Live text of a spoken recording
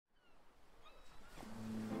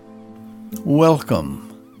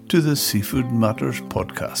Welcome to the Seafood Matters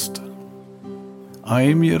podcast.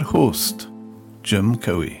 I'm your host, Jim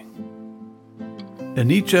Cowie. In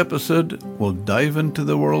each episode, we'll dive into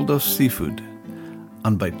the world of seafood,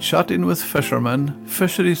 and by chatting with fishermen,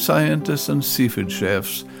 fishery scientists and seafood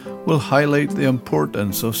chefs, we'll highlight the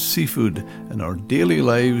importance of seafood in our daily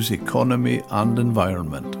lives, economy and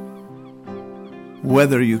environment.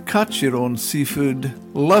 Whether you catch your own seafood,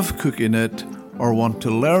 love cooking it, or want to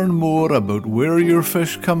learn more about where your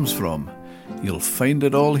fish comes from, you'll find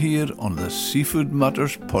it all here on the Seafood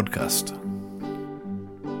Matters podcast.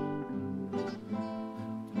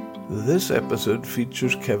 This episode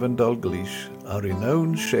features Kevin Dalgleish, a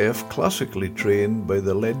renowned chef classically trained by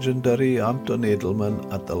the legendary Anton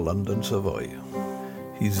Edelman at the London Savoy.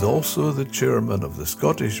 He's also the chairman of the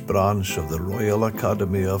Scottish branch of the Royal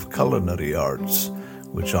Academy of Culinary Arts,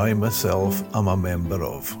 which I myself am a member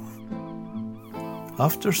of.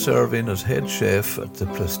 After serving as head chef at the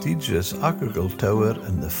prestigious Achill Tower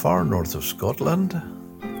in the far north of Scotland,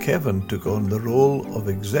 Kevin took on the role of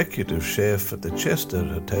executive chef at the Chester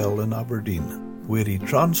Hotel in Aberdeen, where he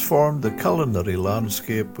transformed the culinary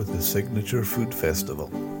landscape with the signature food festival.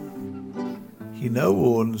 He now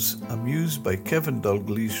owns Amuse by Kevin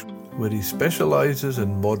Dalgleish, where he specialises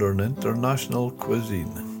in modern international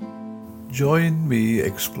cuisine. Join me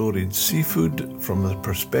exploring seafood from the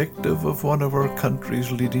perspective of one of our country's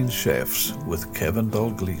leading chefs with Kevin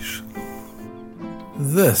Dalgleish.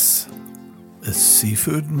 This is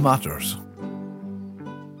Seafood Matters.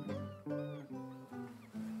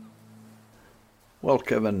 Well,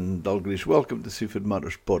 Kevin Dalgleish, welcome to Seafood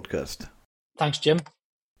Matters podcast. Thanks, Jim.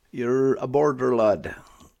 You're a border lad,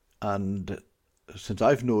 and since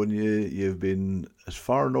I've known you, you've been as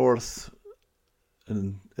far north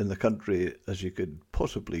in the country as you could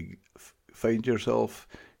possibly find yourself.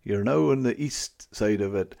 You're now on the east side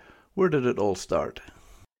of it. Where did it all start?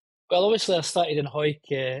 Well, obviously I started in Hawick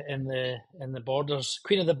in the borders,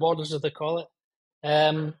 Queen of the Borders as they call it.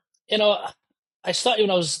 I started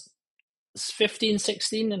when I was 15,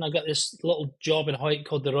 16, and I got this little job in Hawick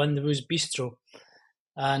called the Rendezvous Bistro.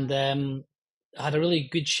 And I had a really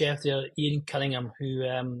good chef there, Ian Cunningham,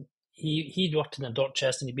 who he'd worked in the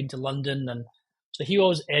Dorchester and he'd been to London, and so he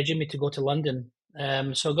was edging me to go to London.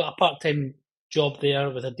 So I got a part-time job there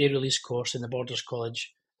with a day release course in the Borders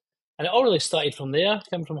College. And it all really started from there.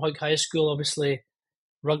 Came from Hawick High School, obviously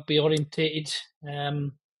rugby orientated. I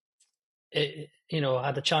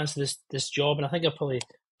had a chance to this job, and I think I probably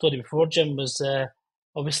told you before, Jim, was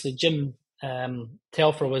obviously Jim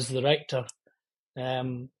Telfer was the director.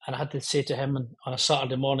 And I had to say to him on a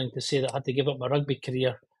Saturday morning to say that I had to give up my rugby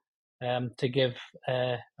career to give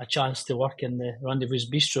a chance to work in the Rendezvous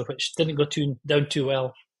Bistro, which didn't go down too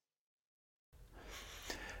well.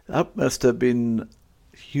 That must have been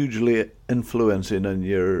hugely influencing in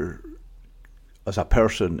your, as a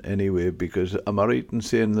person anyway, because am I right in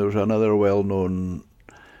saying there's another well-known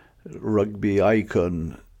rugby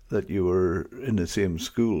icon that you were in the same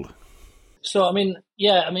school? So,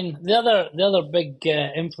 the other big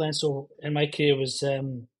influence in my career was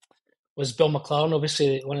Bill McLaren,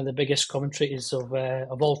 obviously one of the biggest commentators of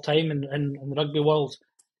all time in the rugby world.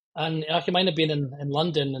 And I might have been in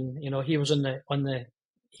London, and he was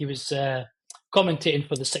he was commentating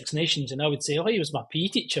for the Six Nations, and I would say, oh, he was my PE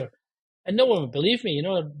teacher, and no one would believe me.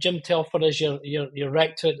 Jim Telfer is your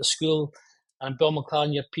rector at the school, and Bill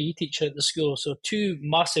McLaren your PE teacher at the school. So two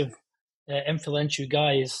massive, influential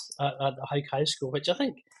guys at the Hawick High School, which I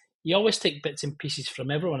think you always take bits and pieces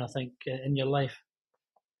from everyone. I think in your life.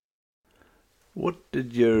 What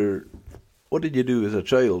did you do as a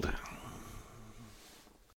child?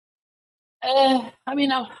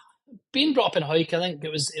 Being brought up in Hawick, I think it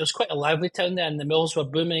was quite a lively town there, and the mills were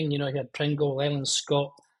booming. You had Pringle, Leyland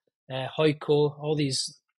Scott, Hoyco, all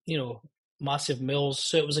these massive mills.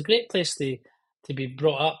 So it was a great place to be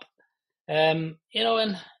brought up. And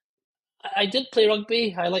I did play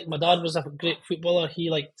rugby. My dad was a great footballer. He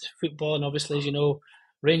liked football, and obviously, as you know,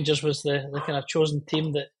 Rangers was the kind of chosen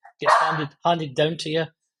team that gets handed down to you.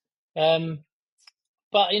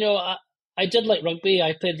 But I did like rugby.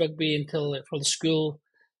 I played rugby until for the school,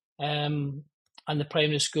 and the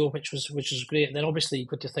primary school, which was great. And then obviously you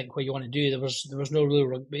got to think what you want to do. There was no real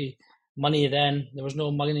rugby money then. There was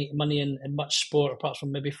no money in much sport apart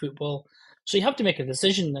from maybe football. So you have to make a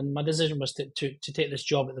decision, and my decision was to take this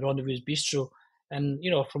job at the Rendezvous Bistro. And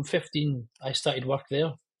from 15, I started work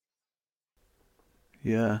there.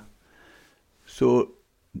 Yeah. So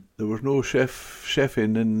there was no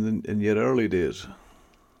chefing in your early days?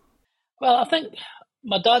 Well, I think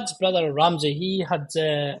my dad's brother, Ramsay, he had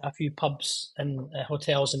a few pubs and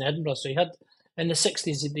hotels in Edinburgh. So he had in the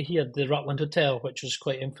 60s, he had the Rutland Hotel, which was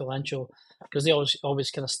quite influential because they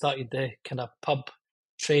always kind of started the kind of pub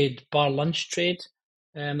trade, bar lunch trade.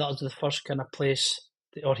 That was the first kind of place,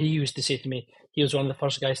 or he used to say to me, he was one of the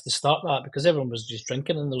first guys to start that because everyone was just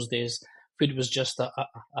drinking in those days. Food was just a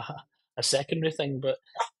secondary thing. But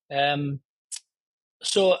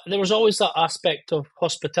so there was always that aspect of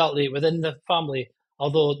hospitality within the family,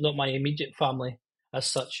 although not my immediate family as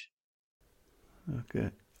such. Okay.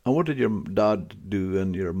 And what did your dad do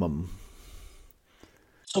and your mum?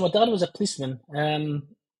 So my dad was a policeman,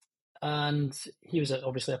 and he was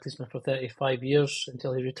obviously a policeman for 35 years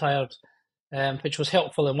until he retired, which was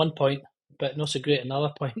helpful in one point, but not so great in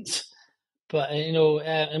other points. But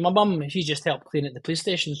and my mum, she just helped clean at the police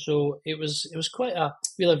station, so it was quite a.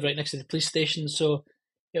 We lived right next to the police station, so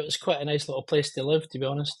it was quite a nice little place to live, to be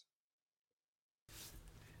honest.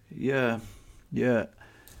 Yeah, yeah.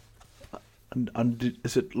 And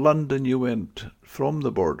is it London you went from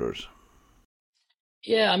the borders?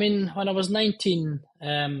 Yeah, I mean, when I was 19,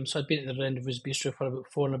 so I'd been at the Rendezvous Bistro for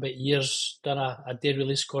about 4 and a bit years, done a day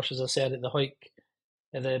release course, as I said, at the Hoyk,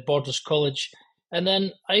 at the Borders College. And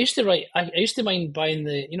then I used to write, I used to mind buying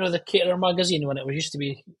the Caterer magazine when it was used to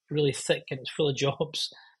be really thick and it's full of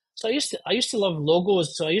jobs. So I used to love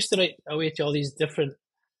logos. So I used to write away to all these different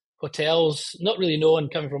hotels, not really knowing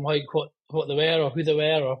coming from Hoyk what they were or who they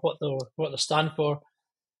were or what they stand for.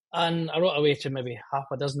 And I wrote away to maybe half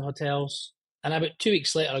a dozen hotels. And about 2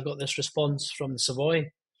 weeks later, I got this response from the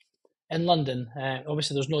Savoy in London.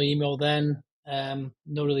 Obviously, there's no email then,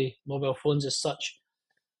 no really mobile phones as such.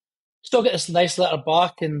 Still get this nice letter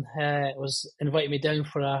back, and it was inviting me down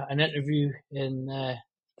for an interview in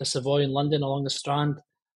the Savoy in London along the Strand.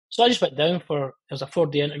 So I just went down it was a 4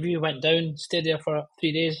 day interview, went down, stayed there for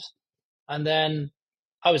 3 days, and then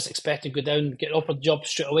I was expecting to go down, get offered the job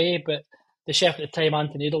straight away, but the chef at the time,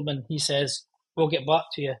 Anton Edelman, he says, we'll get back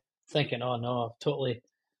to you. Thinking, oh no, I've totally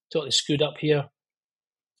screwed up here.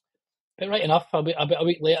 But right enough, about a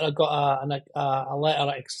week later, I got a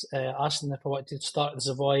letter asking if I wanted to start at the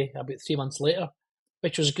Savoy about 3 months later,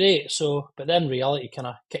 which was great. So, but then reality kind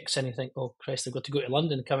of kicks in. You think, oh Christ, I've got to go to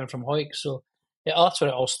London coming from Hoyk. So, yeah, that's where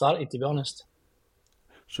it all started, to be honest.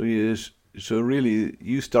 So really,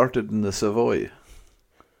 you started in the Savoy.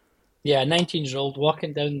 Yeah, 19 years old,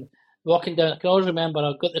 walking down. I can always remember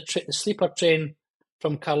I got the sleeper train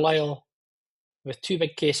from Carlisle with two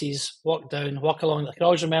big cases, walk along. I can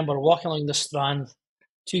always remember walking along the Strand,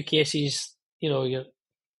 two cases. You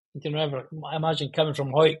can remember. I imagine coming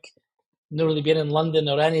from Hoyk, not really being in London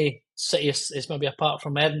or any city is maybe apart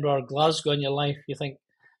from Edinburgh or Glasgow in your life. You think,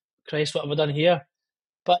 Christ, what have I done here?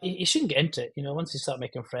 But you shouldn't get into it. Once you start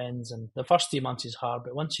making friends, and the first 3 months is hard,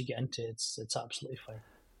 but once you get into it, it's absolutely fine.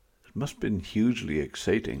 It must have been hugely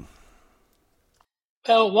exciting.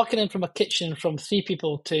 Well, walking in from a kitchen from three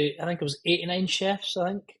people to, I think it was 89 chefs, I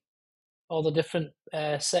think, all the different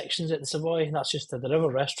sections at the Savoy. That's just the river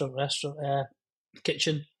restaurant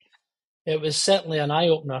kitchen. It was certainly an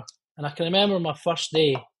eye-opener. And I can remember my first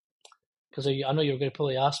day, because I know you were going to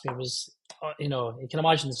probably ask me, you can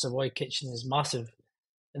imagine the Savoy kitchen is massive.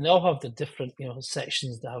 And they all have the different,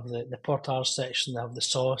 sections. They have the portage section, they have the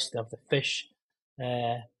sauce, they have the fish,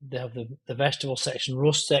 they have the vegetable section,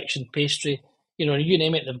 roast section, pastry. You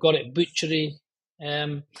name it, they've got it, butchery.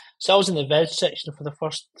 So I was in the veg section for the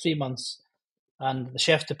first 3 months, and the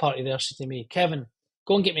chef de partie there said to me, Kevin,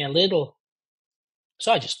 go and get me a ladle.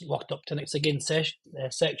 So I just walked up to the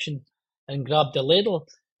next section and grabbed the ladle.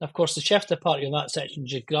 And of course, the chef de partie in that section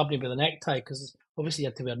just grabbed me by the necktie, because obviously you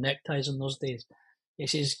had to wear neckties in those days. He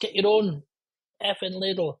says, get your own effing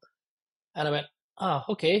ladle. And I went,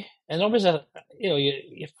 okay. And obviously,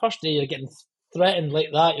 your first day you're getting threatened like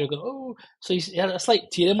that, you're going, oh. So he had a slight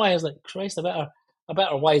tear in my eyes, like, Christ, I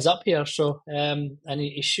better wise up here. So, and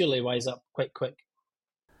he surely wise up quite quick.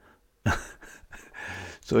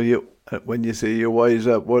 So when you say you wise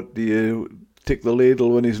up, what do you take the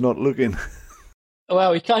ladle when he's not looking?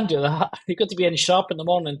 Well, you can't do that. You've got to be in sharp in the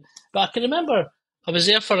morning. But I can remember I was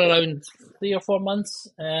there for around 3 or 4 months,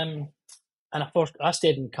 and I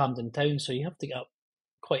stayed in Camden Town, so you have to get up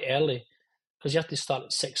quite early because you have to start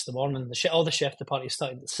at 6 in the morning. All the chef de partie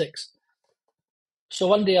started at 6. So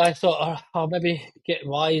one day I thought, I'll maybe get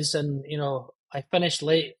wise, and I finished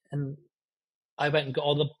late, and I went and got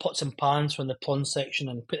all the pots and pans from the prawn section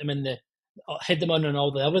and put them hid them on in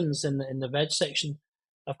all the ovens in the veg section.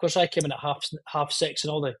 Of course, I came in at half 6,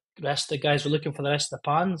 and all the rest of the guys were looking for the rest of the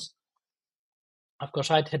pans. Of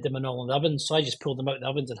course, I'd hid them in all the ovens, so I just pulled them out of the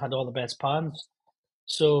ovens and had all the best pans.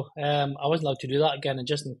 So I wasn't allowed to do that again, and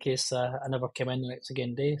just in case I never came in the next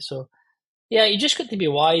again day. So yeah, you just got to be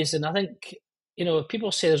wise, and I think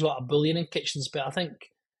people say there's a lot of bullying in kitchens, but I think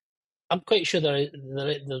I'm quite sure there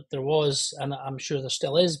was, and I'm sure there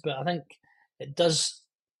still is, but I think it does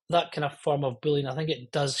that kind of form of bullying. I think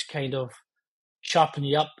it does kind of sharpen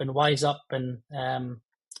you up and wise up, and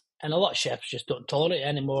a lot of chefs just don't tolerate it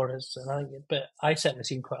anymore. But I certainly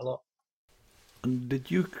seen quite a lot. And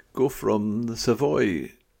did you go from the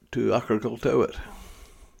Savoy to Achergall Tower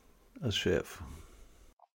as chef?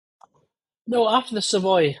 No, after the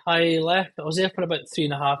Savoy, I left. I was there for about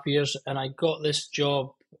 3.5 years, and I got this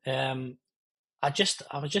job. Um, I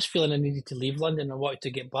was just feeling I needed to leave London. I wanted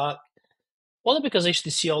to get back. Only because I used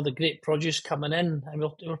to see all the great produce coming in, and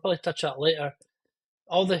we'll probably touch that later.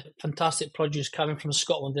 All the fantastic produce coming from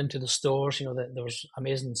Scotland into the stores. There was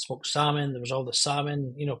amazing smoked salmon. There was all the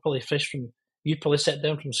salmon. Probably fresh from you probably set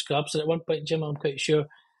down from scraps at one point, Jim. I'm quite sure.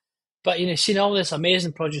 But seeing all this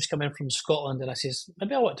amazing produce coming from Scotland, and I says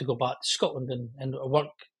maybe I want to go back to Scotland and work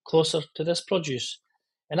closer to this produce,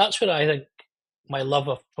 and that's where I think my love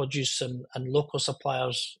of produce and local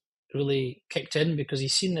suppliers really kicked in, because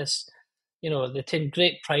he's seen this. They take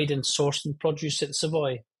great pride in sourcing produce at the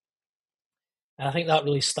Savoy, and I think that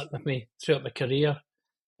really stuck with me throughout my career.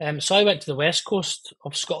 So I went to the west coast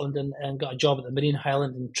of Scotland and got a job at the Marine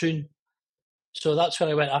Highland in Troon. So that's where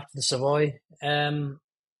I went after the Savoy.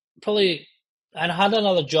 Probably, and I had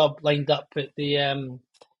another job lined up at the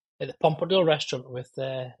Pompadour restaurant with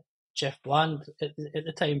Jeff Bland at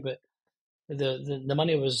the time, but the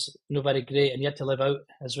money was no very great, and you had to live out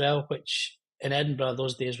as well, which in Edinburgh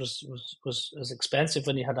those days was expensive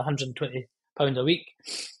when you had £120 a week.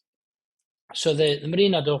 So the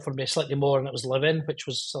Marine had offered me slightly more, and it was live-in, which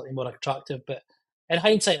was slightly more attractive. But in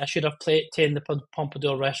hindsight, I should have taken the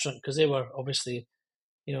Pompadour restaurant, because they were obviously,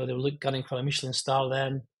 they were gunning for a Michelin star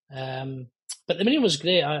then. But the Marine was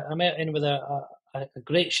great. I met in with a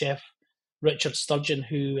great chef, Richard Sturgeon,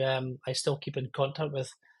 who I still keep in contact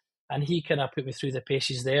with, and he kind of put me through the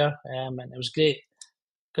paces there, and it was great.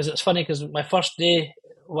 Because it's funny, because my first day,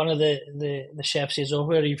 one of the chefs says, "Oh,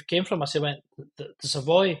 where you came from?" I said, "Went the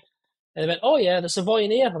Savoy." And they went, "Oh yeah, the Savoy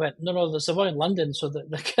in here." I went, "No, the Savoy in London." So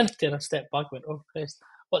they kind of took a step back and went, "Oh Christ,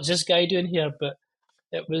 what's this guy doing here?" But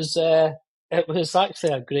it was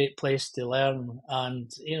actually a great place to learn, and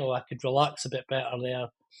I could relax a bit better there,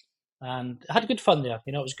 and I had good fun there.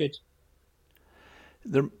 It was good.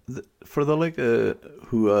 For the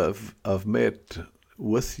who I've met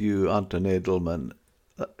with you, Anton Edelman,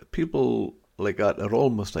 people like that are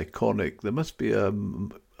almost iconic. There must be a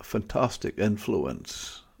fantastic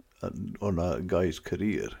influence on a guy's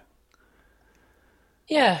career.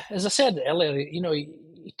 Yeah, as I said earlier, you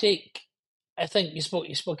take. I think you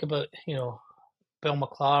spoke about Bill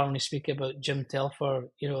McLaren. You speak about Jim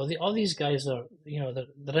Telfer. All these guys are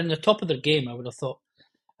they're in the top of their game. I would have thought,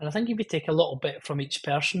 and I think if you take a little bit from each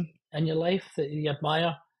person in your life that you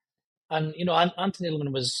admire, and Anthony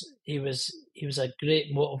Edelman he was a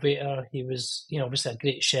great motivator. He was obviously a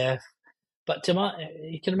great chef, but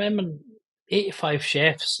you can remember 85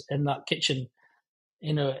 chefs in that kitchen.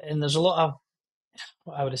 And there's a lot of,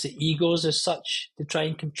 what I would say, egos as such to try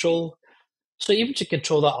and control. So even to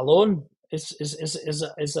control that alone is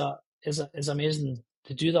amazing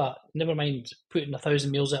to do that. Never mind putting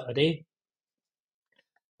 1,000 meals out a day.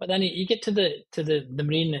 But then you get to the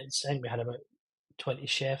Marine. I think we had about 20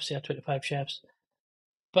 chefs, 25 chefs.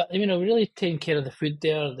 But really taking care of the food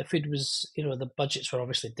there. The food was, the budgets were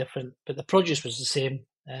obviously different, but the produce was the same.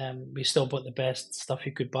 We still bought the best stuff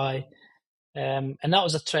you could buy. And that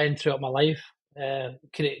was a trend throughout my life,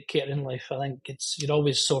 catering life. I think you're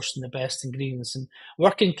always sourcing the best ingredients, and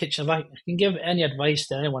working kitchen. If I can give any advice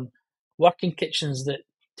to anyone, working kitchens that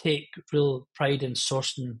take real pride in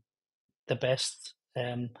sourcing the best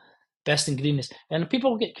ingredients. And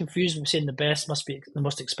people get confused with saying the best must be the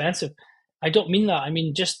most expensive. I don't mean that. I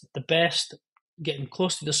mean just the best, getting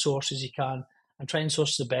close to the source as you can, and try and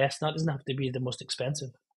source the best. That doesn't have to be the most expensive.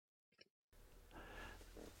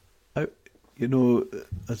 As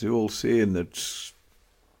the old saying, it's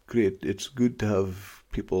great. It's good to have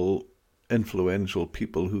influential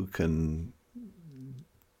people who can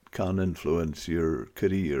influence your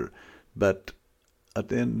career. But at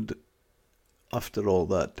the end, after all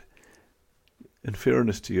that, in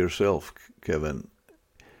fairness to yourself, Kevin,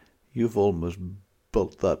 you've almost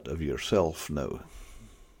built that of yourself now.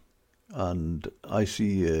 And I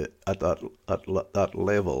see you at that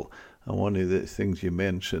level. And one of the things you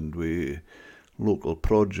mentioned with local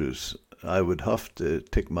produce, I would have to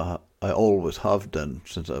I always have done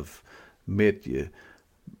since I've met you,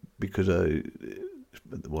 because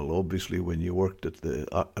obviously when you worked at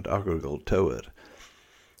Achergall Tower,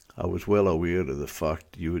 I was well aware of the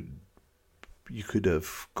fact you you could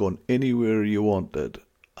have gone anywhere you wanted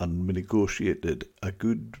and negotiated a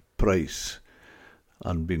good price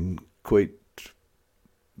and been quite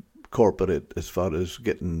corporate as far as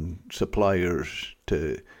getting suppliers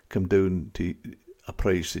to come down to a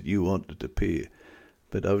price that you wanted to pay.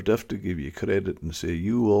 But I would have to give you credit and say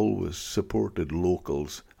you always supported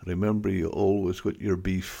locals. Remember, you always got your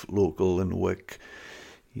beef local in Wick.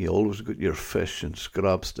 You always got your fish and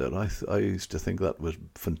Scrabster. I used to think that was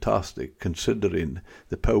fantastic, considering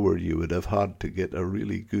the power you would have had to get a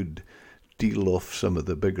really good deal off some of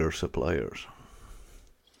the bigger suppliers.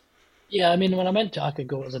 Yeah, I mean, when I went to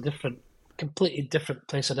Akago, it was a completely different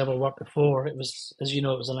place I'd ever worked before. It was, as you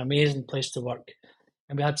know, it was an amazing place to work,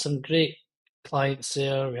 and we had some great clients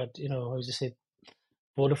there. We had, how would you say,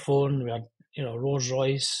 Vodafone. We had, Rolls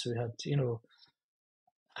Royce. We had,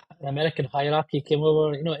 the American hierarchy came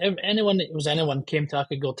over. Anyone came to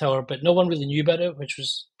Akago Tower, but no one really knew about it, which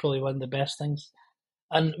was probably one of the best things.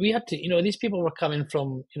 And we had to, these people were coming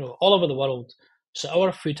from, all over the world. So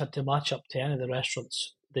our food had to match up to any of the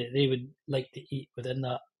restaurants that they would like to eat within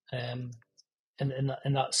that,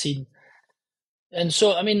 in that scene. And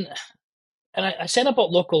so, I mean, and I said I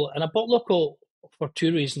bought local, and I bought local for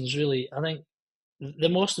two reasons, really. I think the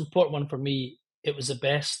most important one for me, it was the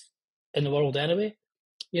best in the world anyway.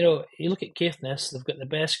 You look at Caithness, they've got the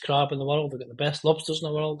best crab in the world, they've got the best lobsters in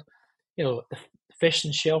the world. The fish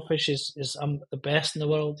and shellfish is the best in the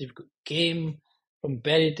world. You've got game from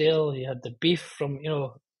Berrydale, you had the beef from,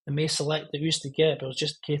 the May Select that we used to get, but it was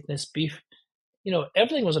just Caithness beef.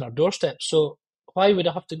 Everything was on our doorstep, so why would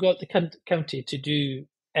I have to go out the county to do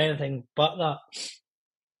anything but that?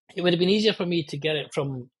 It would have been easier for me to get it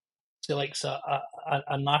from, say, like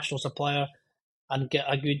a national supplier and get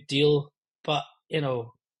a good deal, but,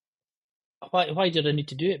 why did I need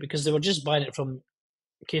to do it? Because they were just buying it from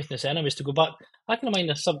Caithness anyways to go back. I can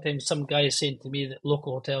imagine sometimes some guys saying to me that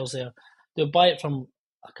local hotels there, they'll buy it from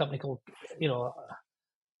a company called,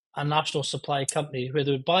 a national supply company where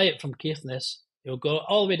they would buy it from Caithness. They'll go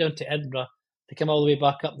all the way down to Edinburgh to come all the way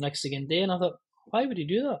back up next again day. And I thought, why would he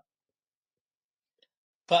do that?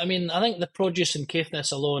 But I mean, I think the produce in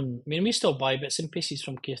Caithness alone, I mean, we still buy bits and pieces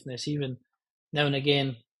from Caithness even now and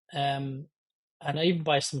again. And I even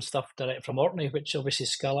buy some stuff direct from Orkney, which obviously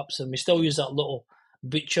scallops, and we still use that little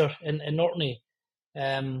butcher in Orkney,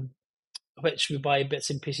 which we buy bits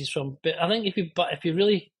and pieces from. But I think if you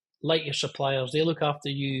really like your suppliers, they look after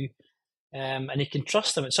you, and you can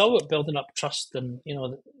trust them. It's all about building up trust, and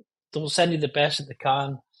they'll send you the best that they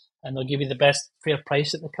can, and they'll give you the best fair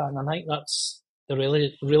price that they can. And I think that's the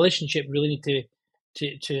relationship really need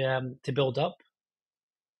to build up.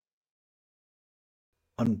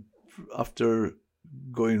 And after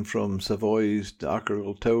going from Savoys to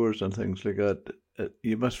Akerville Towers and things like that,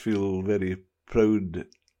 you must feel very proud.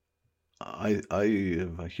 I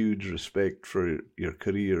have a huge respect for your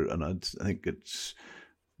career, and I think it's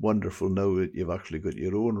wonderful now that you've actually got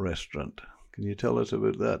your own restaurant. Can you tell us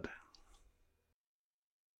about that?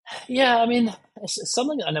 Yeah, I mean, it's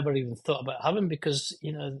something that I never even thought about having because,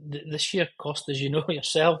 the sheer cost, as you know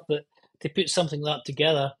yourself, that to put something like that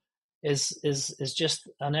together is just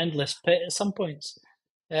an endless pit at some points.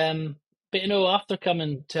 But after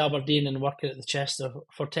coming to Aberdeen and working at the Chester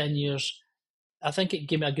for 10 years, I think it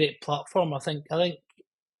gave me a great platform. I think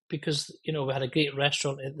because we had a great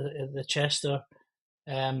restaurant at the Chester,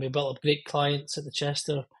 we built up great clients at the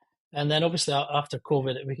Chester, and then obviously after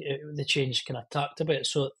COVID, the change kind of tacked a bit.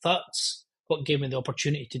 So that's what gave me the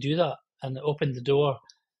opportunity to do that, and it opened the door.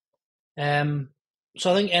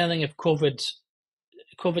 So I think anything if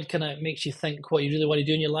COVID kind of makes you think what you really want to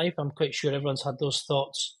do in your life. I'm quite sure everyone's had those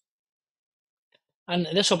thoughts. And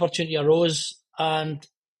this opportunity arose, and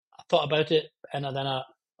I thought about it, and then I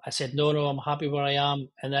said, no, I'm happy where I am.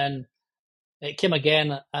 And then it came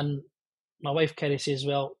again, and my wife, Kerry, says,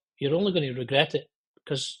 well, you're only going to regret it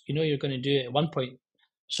because you're going to do it at one point.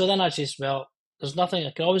 So then I says, well, there's nothing.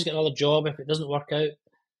 I can always get another job if it doesn't work out.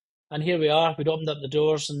 And here we are. We'd opened up the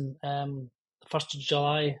doors on the 1st of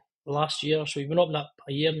July last year. So we've been open up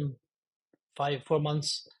a year and 4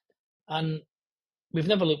 months. And we've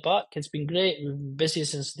never looked back. It's been great. We've been busy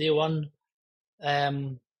since day one.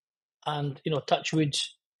 And, touch wood,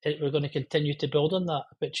 we're going to continue to build on that,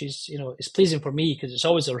 which is, it's pleasing for me because it's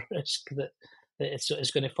always a risk that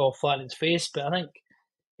it's going to fall flat in its face. But I think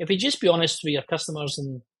if you just be honest with your customers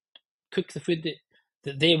and cook the food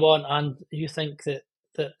that they want and you think that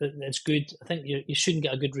it's good, I think you shouldn't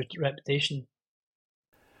get a good reputation.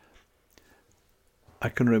 I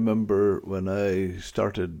can remember when I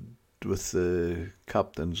started with the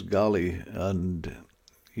Captain's Galley, and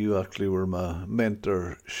you actually were my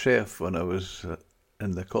mentor chef when I was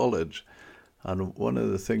in the college. And one of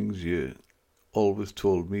the things you always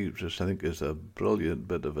told me, which I think is a brilliant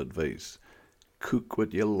bit of advice, cook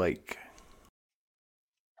what you like.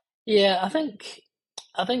 Yeah, I think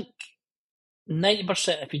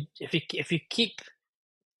 90%.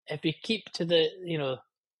 If you keep to the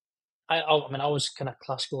I mean I was kind of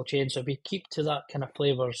classical chain, so if you keep to that kind of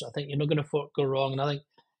flavors, I think you're not going to go wrong. And I think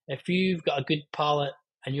if you've got a good palate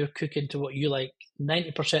and you're cooking to what you like,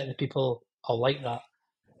 90% of the people will like that.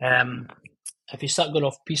 Um, if you start going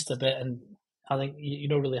off piste a bit, and I think you're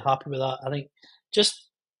not really happy with that, I think just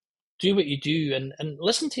do what you do and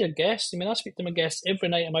listen to your guests. I mean, I speak to my guests every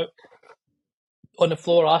night. I'm out on the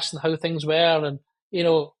floor asking how things were, and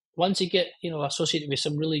once you get associated with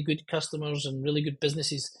some really good customers and really good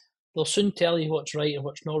businesses, they'll soon tell you what's right and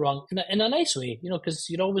what's not wrong in a nice way. Because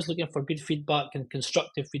you're always looking for good feedback and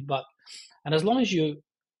constructive feedback, and as long as you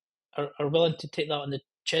are willing to take that on the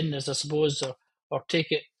chin, as I suppose, or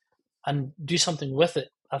take it and do something with it,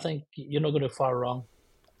 I think you're not going to far wrong.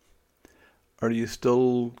 Are you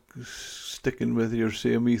still sticking with your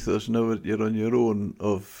same ethos now that you're on your own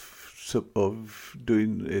of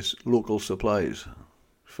doing local supplies,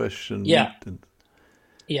 fish and meat? Yeah,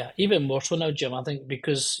 yeah, even more so now, Jim. I think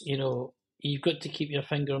because you've got to keep your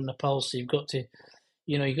finger on the pulse. You've got to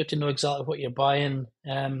know exactly what you're buying.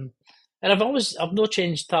 And I've no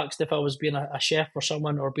changed tactics. If I was being a chef for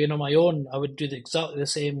someone or being on my own, I would do exactly the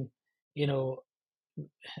same. You know,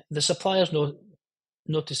 the suppliers know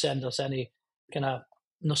not to send us any kind of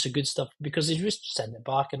not so good stuff because they just send it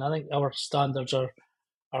back. And I think our standards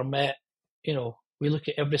are met. We look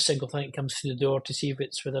at every single thing that comes through the door to see if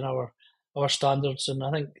it's within our standards. And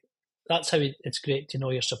I think that's how it's great to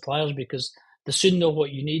know your suppliers because they soon know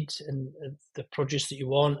what you need and the produce that you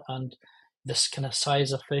want and this kind of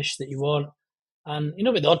size of fish that you want. And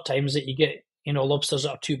with the odd times that you get lobsters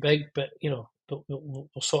that are too big, but we'll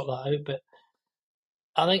sort that out. But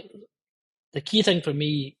I think the key thing for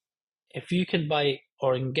me, if you can buy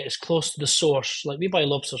or can get as close to the source, like we buy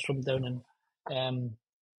lobsters from down in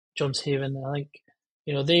John's Haven. I think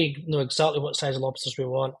they know exactly what size of lobsters we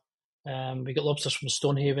want. We get lobsters from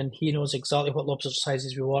Stonehaven. He knows exactly what lobster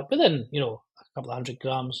sizes we want within a couple of 100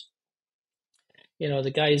 grams.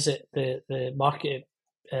 The guys at the market,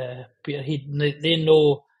 they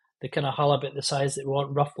know the kind of halibut, the size that we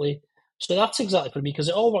want roughly. So that's exactly for me because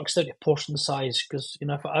it all works out to portion size. Because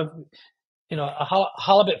if I've a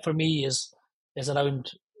halibut for me is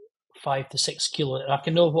around 5 to 6 kilo. And I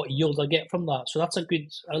can know what yield I get from that. So that's a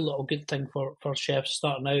little good thing for chefs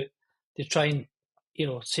starting out to try and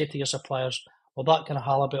say to your suppliers, well, that kind of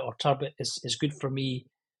halibut or turbot is good for me,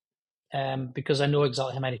 because I know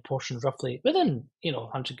exactly how many portions roughly within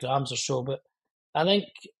 100 grams or so. But I think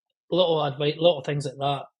little advice, little things like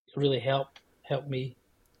that really help me.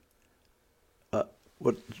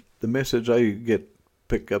 What the message I get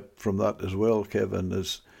pick up from that as well, Kevin,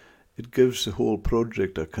 is it gives the whole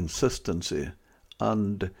project a consistency.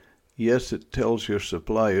 And yes, it tells your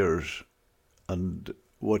suppliers and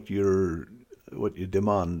what you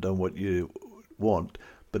demand and what you want,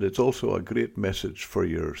 but it's also a great message for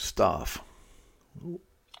your staff.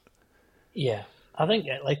 Yeah, I think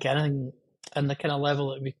like anything, and the kind of level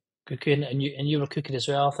that we cooking, and you were cooking as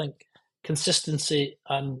well. I think consistency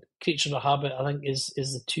and creature of habit, I think, is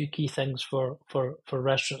the two key things for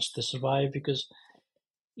restaurants to survive because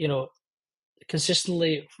you know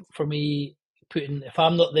consistently for me putting if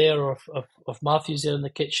I'm not there or if Matthew's there in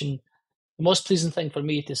the kitchen, the most pleasing thing for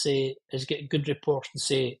me to say is get good reports and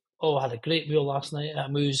say, "Oh, I had a great meal last night at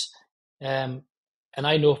Amuse," um, and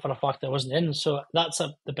I know for a fact I wasn't in. So that's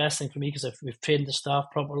the best thing for me because if we've trained the staff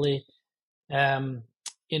properly, um,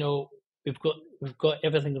 you know, we've got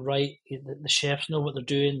everything right. The chefs know what they're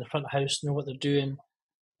doing. The front of house know what they're doing.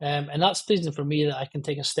 And that's pleasing for me that I can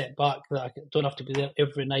take a step back, that I don't have to be there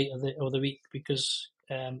every night of the week because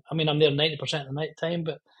I mean I'm there 90% of the night time,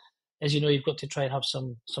 but as you know, you've got to try and have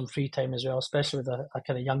some free time as well, especially with a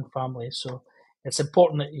kind of young family. So it's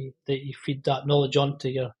important that you feed that knowledge on to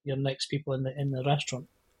your next people in the restaurant.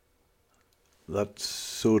 That's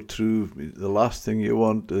so true. The last thing you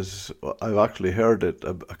want is, I've actually heard it,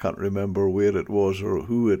 I can't remember where it was or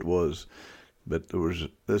who it was, but there was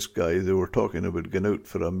this guy, they were talking about going out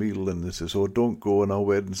for a meal, and they says, oh, don't go on a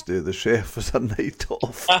Wednesday, the chef has a night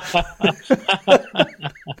off.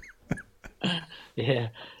 Yeah.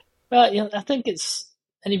 Well, I think it's,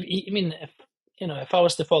 and I mean, if I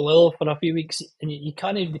was to fall ill for a few weeks, and you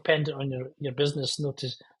can't even depend on your business not to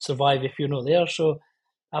survive if you're not there. So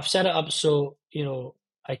I've set it up so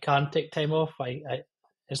I can take time off. I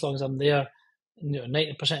as long as I'm there,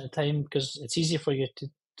 90% of the time because it's easier for you to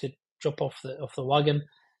drop off the wagon.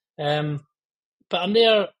 Um, but I'm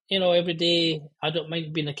there, every day. I don't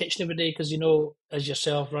mind being in the kitchen every day because, as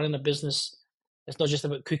yourself running a business, it's not just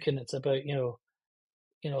about cooking. It's about,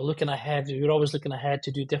 looking ahead. We're always looking ahead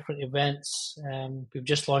to do different events. We've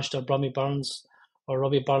just launched our Robbie Burns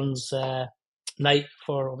night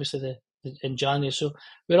for obviously in January. So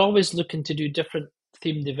we're always looking to do different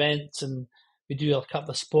themed events, and we do a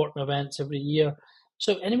couple of sporting events every year.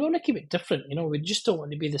 So, and we want to keep it different. We just don't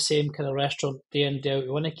want to be the same kind of restaurant day in, day out. We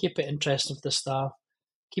want to keep it interesting for the staff,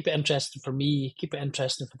 keep it interesting for me, keep it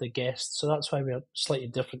interesting for the guests. So that's why we're slightly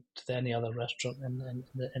different to any other restaurant in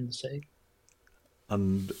the city.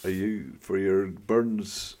 And are you, for your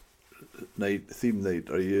Burns night, theme night,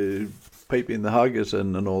 are you piping the haggis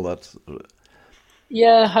in and all that?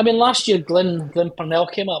 Yeah, I mean, last year Glenn Purnell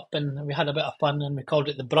came up and we had a bit of fun and we called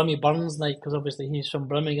it the Brummy Burns night because obviously he's from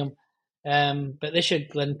Birmingham. But this year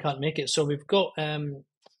Glenn can't make it, so we've got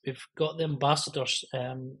the ambassadors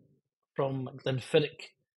from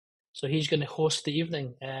Glenfiddich, so he's going to host the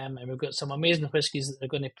evening, and we've got some amazing whiskies that they're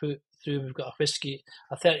going to put through. We've got a whiskey,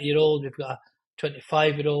 a 30-year-old, we've got a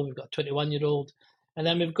 25-year-old, we've got a 21-year-old, and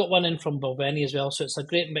then we've got one in from Balvenie as well. So it's a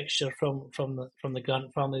great mixture from the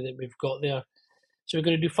Grant family that we've got there. So we're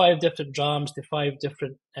going to do 5 different drams to 5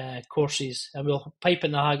 different courses, and we'll pipe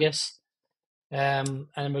in the haggis. And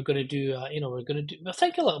we're going to do, I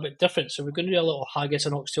think a little bit different. So we're going to do a little haggis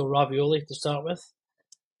and oxtail ravioli to start with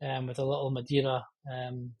a little Madeira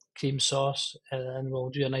cream sauce, and we'll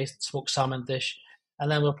do a nice smoked salmon dish, and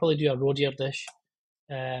then we'll probably do a roe deer dish,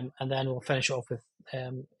 and then we'll finish off with,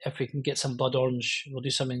 if we can get some blood orange, we'll do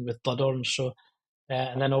something with blood orange. So,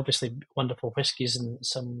 and then obviously wonderful whiskies and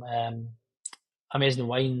some amazing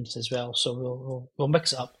wines as well. So we'll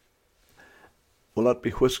mix it up. Will that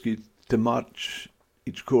be whiskey to match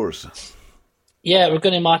each course? Yeah, we're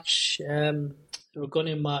going to match. We're going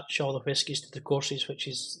to match all the whiskies to the courses, which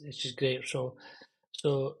is great. So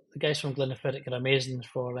the guys from Glenfiddich are amazing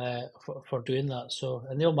for doing that. So,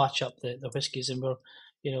 and they'll match up the whiskies, and we're,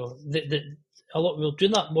 we're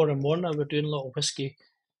doing that more and more now. We're doing a lot of whiskey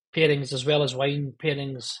pairings as well as wine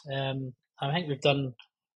pairings. I think we've done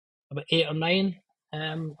about 8 or 9,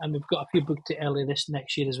 and we've got a few booked to early this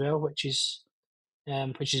next year as well, which is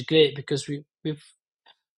great because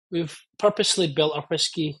we've purposely built our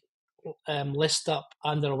whiskey list up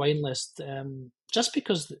and our wine list, just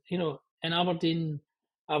because in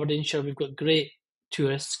Aberdeenshire we've got great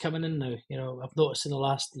tourists coming in now. I've noticed in the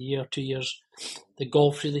last year or 2 years the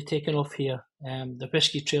golf really taken off here. The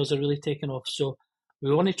whiskey trails are really taken off, so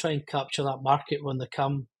we want to try and capture that market when they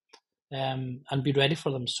come, and be ready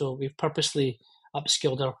for them. So we've purposely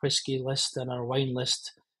upskilled our whiskey list and our wine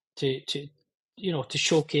list to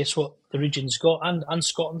showcase what the region's got, and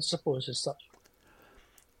Scotland, I suppose, as such.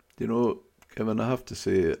 Kevin, I have to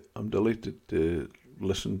say I'm delighted to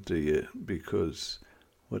listen to you, because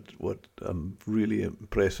what really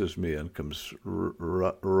impresses me and comes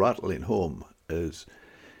rattling home is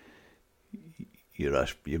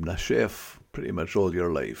you've been a chef pretty much all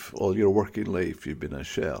your life, all your working life. You've been a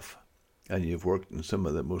chef, and you've worked in some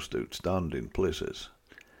of the most outstanding places.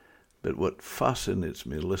 But what fascinates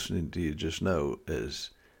me listening to you just now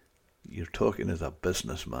is you're talking as a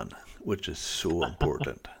businessman, which is so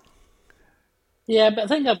important. Yeah, but I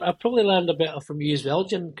think I've probably learned a bit from you as well,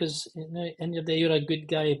 Jim, because in your day you're a good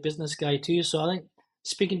guy, business guy too. So I think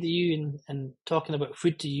speaking to you and talking about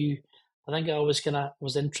food to you, I think I always kind of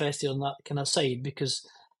was interested on that kind of side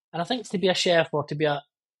and I think to be a chef or to be a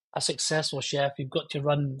successful chef, you've got to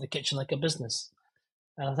run the kitchen like a business,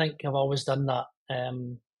 and I think I've always done that.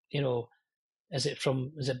 Is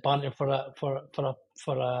it banter for a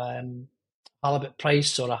halibut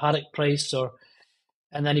price or a haddock price,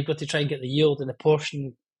 and then you've got to try and get the yield and the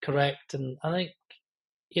portion correct. And I think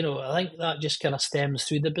that just kind of stems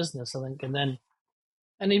through the business, I think.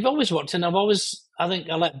 And you've always worked, and I think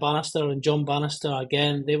Alec Bannister and John Bannister,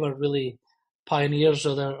 again, they were really pioneers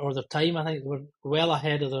of their time. I think they were well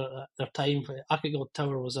ahead of their time. Achigold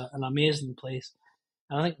Tower was an amazing place.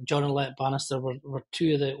 And I think John and Alec Bannister were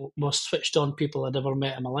 2 of the most switched on people I'd ever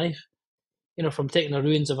met in my life. From taking the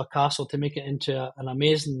ruins of a castle to make it into an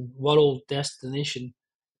amazing world destination,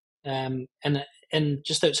 and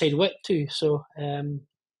just outside Wick too. So, and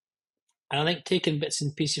I think taking bits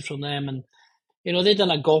and pieces from them, and they'd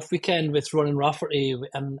done a golf weekend with Ronan Rafferty,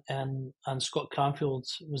 and Scott Cranfield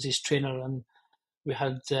was his trainer, and we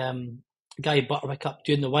had Guy Butterwick up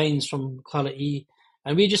doing the wines from Claret E,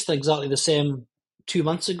 and we just did exactly the same 2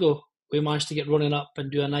 months ago. We managed to get Ronan up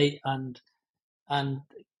and do a night, and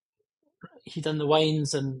he done the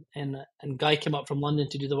wines, and Guy came up from London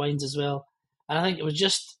to do the wines as well. And I think it was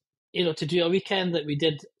just to do a weekend that we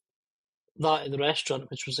did that at the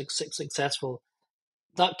restaurant, which was successful.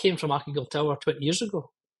 that came from Archegall Tower 20 years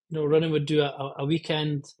ago. Ronan would do a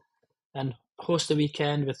weekend and host a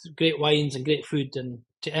weekend with great wines and great food, and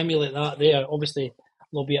to emulate that there, obviously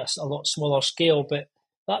there'll be a lot smaller scale, but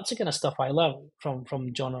that's the kind of stuff I learned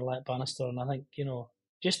from John Arlette Bannister, and I think,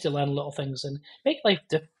 just to learn little things and make life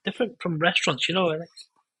different from restaurants,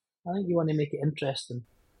 I think you want to make it interesting.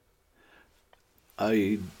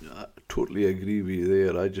 I totally agree with you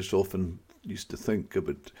there. I just often used to think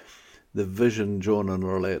about the vision John and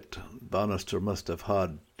Arlette Bannister must have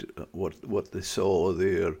had, what they saw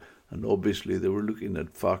there, and obviously they were looking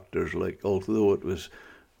at factors like, although it was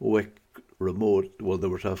Wick remote, well, there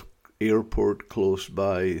was an airport close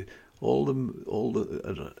by, all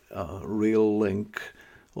the rail link,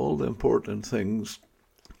 all the important things,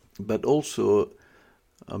 but also,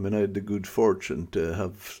 I mean, I had the good fortune to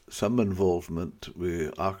have some involvement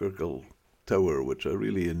with Archegall Tower, which I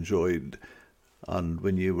really enjoyed. And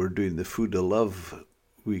when you were doing the Food of Love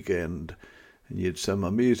weekend, and you had some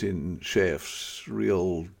amazing chefs,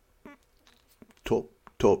 real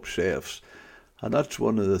top chefs, and that's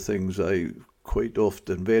one of the things I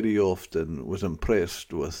very often was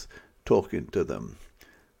impressed with talking to them.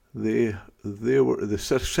 They were the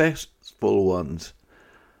successful ones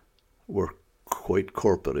were quite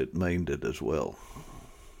corporate minded as well.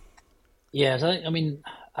 Yes,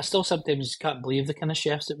 I still sometimes can't believe the kind of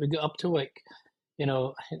chefs that we got up to. Like,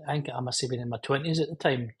 I think I must have been in my 20s at the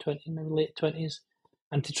time, 20, maybe late 20s.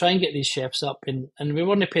 And to try and get these chefs up, and we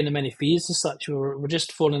weren't paying them any fees as such, we're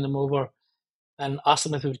just phoning them over and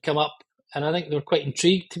asking if they would come up. And I think they were quite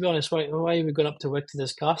intrigued, to be honest. Why are we going up to Wick to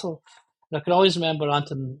this castle? And I can always remember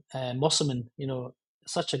Anton Mosselman,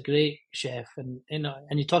 such a great chef. And,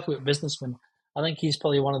 and you talk about businessmen, I think he's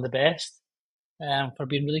probably one of the best. For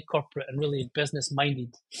being really corporate and really business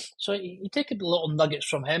minded. So you take a little nuggets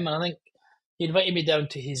from him, and I think he invited me down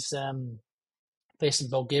to his place in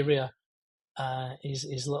Bulgaria,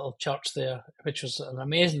 his little church there, which was an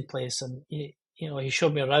amazing place. And he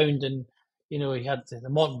showed me around, and he had the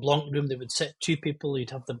Mont Blanc room that would sit two people. You'd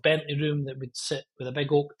have the Bentley room that would sit with a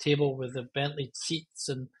big oak table with the Bentley seats,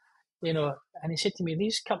 and and he said to me,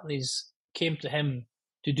 these companies came to him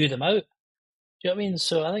to do them out. Do you know what I mean?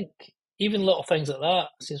 So I think even little things like that, I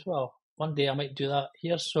says, well, one day I might do that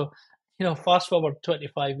here. So, fast forward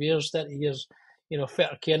 25 years, 30 years,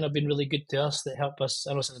 Fetter Cairn have been really good to us. That help us.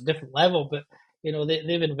 I know it's at a different level, but,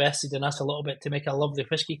 they've invested in us a little bit to make a lovely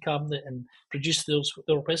whisky cabinet and produce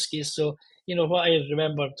their whiskies. So, what I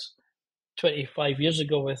remembered 25 years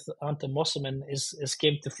ago with Anton Mosselman is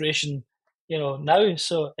came to fruition, now.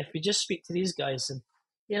 So if we just speak to these guys, and,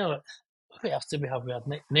 who else do we have? We have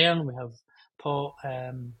Nick Nairn, we have Paul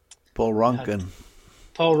Rankin.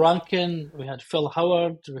 Paul Rankin, we had Phil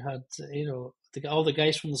Howard, we had, all the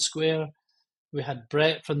guys from the Square, we had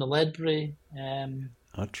Brett from the Ledbury.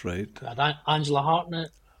 That's right. We had Angela Hartnett.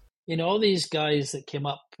 All these guys that came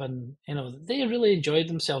up, and, they really enjoyed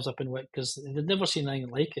themselves up in Wick because they'd never seen anything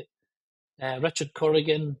like it. Richard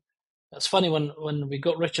Corrigan. It's funny when we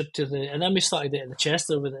got Richard and then we started it at the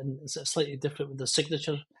Chester and it's slightly different with the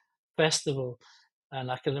Signature Festival. And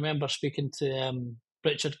I can remember speaking to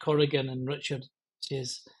Richard Corrigan, and Richard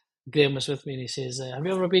says, Graham was with me, and he says, have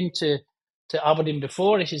you ever been to Aberdeen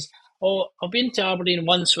before? He says, oh, I've been to Aberdeen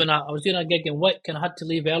once when I was doing a gig in Wick and I had to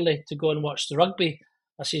leave early to go and watch the rugby.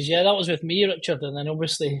 I says, yeah, that was with me, Richard. And then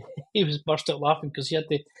obviously he was burst out laughing because he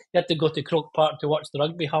had to go to Croke Park to watch the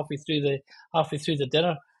rugby halfway through the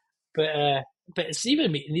dinner. But it's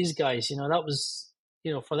even meeting these guys, that was,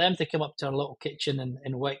 for them to come up to our little kitchen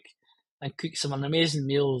in Wick and cook some amazing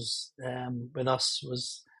meals with us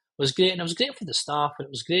was great. And it was great for the staff, and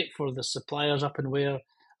it was great for the suppliers up in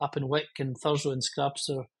Wick and Thurso and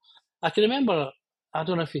Scrabster. I can remember, I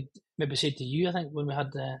don't know if he maybe said to you, I think when we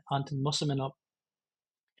had Anton Musselman up,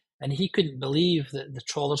 and he couldn't believe that the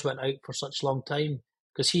trawlers went out for such a long time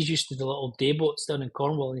because he's used to the little day boats down in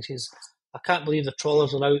Cornwall. And he says, I can't believe the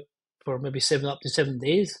trawlers are out for maybe 7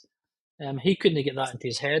 days. He couldn't get that into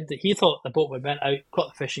his head. He thought the boat went out,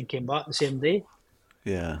 caught the fish, and came back the same day.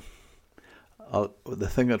 Yeah. The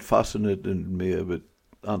thing that fascinated me about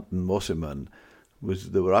Anton Mosselman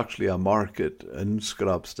was there were actually a market in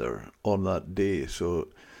Scrabster on that day. So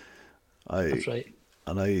That's right.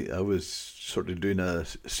 And I was sort of doing a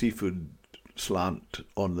seafood slant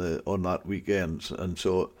on that weekend, and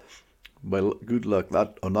so, well, good luck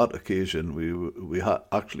on that occasion we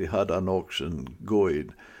actually had an auction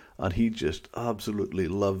going, and he just absolutely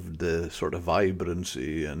loved the sort of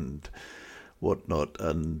vibrancy and whatnot,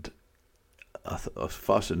 and I was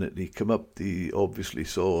fascinated. He came up, he obviously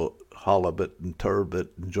saw halibut and turbot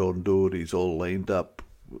and John Dory's all lined up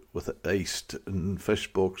with iced and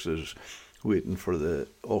fish boxes waiting for the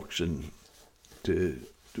auction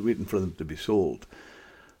waiting for them to be sold.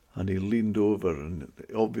 And he leaned over, and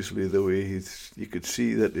obviously the way you could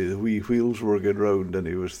see that his wee wheels were going round, and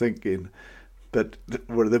he was thinking. But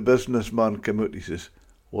where the businessman came out, he says,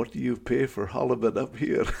 "What do you pay for halibut up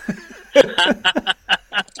here?"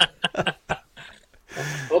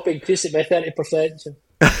 Hope increase it by 30%.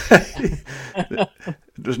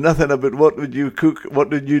 It was nothing about what would you cook, what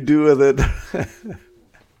did you do with it.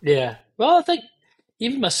 Yeah. Well, I think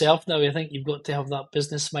even myself now, I think you've got to have that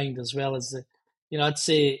business mind as well as I'd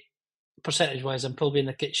say percentage-wise, I'm probably in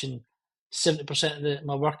the kitchen 70% of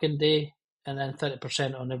my working day, and then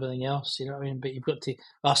 30% on everything else. You know what I mean? But you've got to.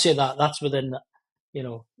 Well, I say that's within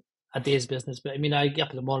a day's business. But I mean, I get up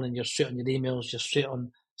in the morning, you're straight on your emails, you're straight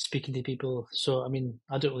on speaking to people. So I mean,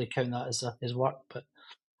 I don't really count that as work, but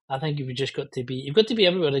I think you've got to be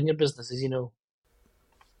everywhere in your business, as you know.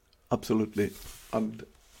 Absolutely. And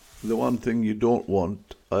the one thing you don't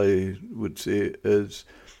want, I would say, is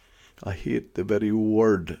I hate the very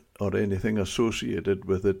word or anything associated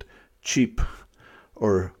with it, cheap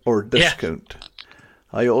or discount.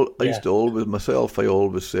 Yeah. I used to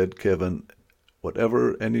always said, Kevin,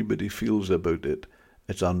 whatever anybody feels about it,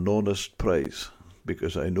 it's an honest price,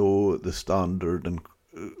 because I know the standard and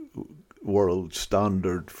world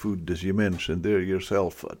standard food, as you mentioned there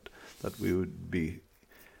yourself, that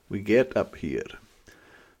we get up here.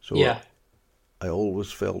 So yeah. I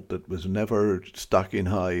always felt it was never stacking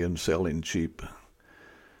high and selling cheap.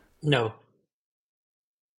 No.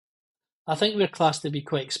 I think we're classed to be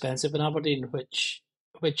quite expensive in Aberdeen, which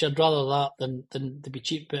I'd rather that than to be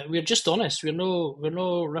cheap. But we're just honest. We're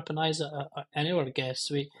no ripping eyes at any of our guests.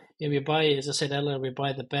 We buy, as I said earlier, we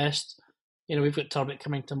buy the best. We've got turbot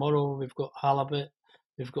coming tomorrow. We've got halibut.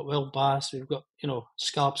 We've got wild bass. We've got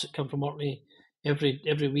scallops that come from Orkney every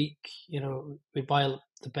week. We buy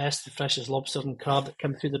the best, the freshest lobster and crab that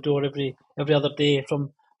come through the door every other day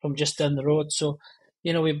from just down the road. So,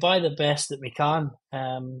 we buy the best that we can.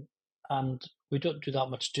 And we don't do that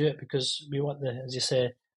much to it because we want as you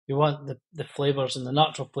say, we want the flavours and the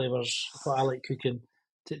natural flavours, what I like cooking,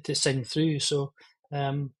 to sing through. So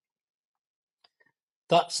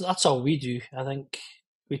that's all we do. I think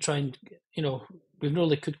we try and we've not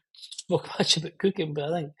really spoke much about cooking,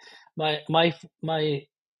 but I think my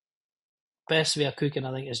best way of cooking,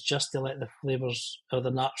 I think, is just to let the flavours or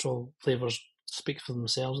the natural flavours speak for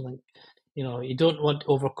themselves. I think you don't want to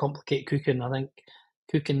overcomplicate cooking. I think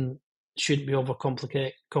cooking shouldn't be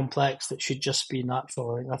complex. It should just be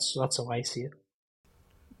natural. I think that's how I see it.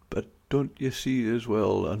 But don't you see as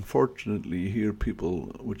well, unfortunately, you hear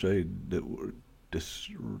people, which I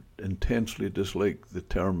intensely dislike the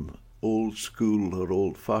term old school or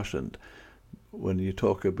old fashioned, when you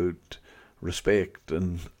talk about respect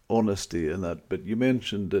and honesty and that. But you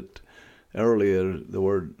mentioned it earlier, the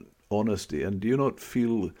word honesty, and do you not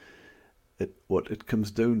feel what it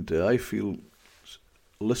comes down to? I feel,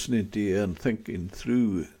 listening to you and thinking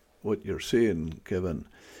through what you're saying, Kevin,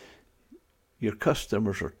 your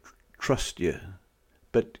customers trust you,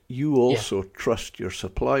 but you also trust your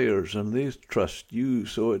suppliers and they trust you,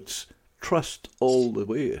 so it's trust all the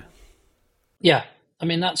way. Yeah, I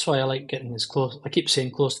mean, that's why I like getting as close. I keep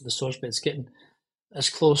saying close to the source, but it's getting as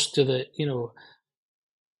close to the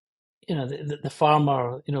the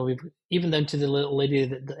farmer. We've even down to the little lady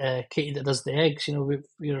that Katie that does the eggs. We're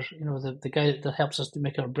the guy that helps us to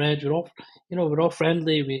make our bread. We're all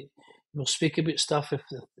friendly. We'll speak about stuff if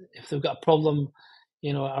they've got a problem.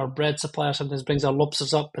 Our bread supplier sometimes brings our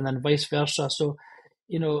lobsters up, and then vice versa. So,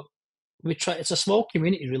 we try. It's a small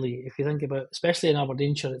community, really. If you think about, especially in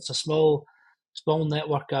Aberdeenshire, it's a small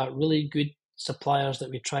network of really good suppliers that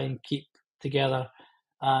we try and keep together.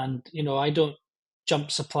 And I don't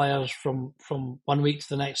jump suppliers from 1 week to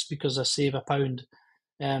the next because I save £1.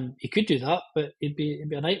 You could do that, but it'd be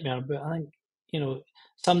a nightmare. But I think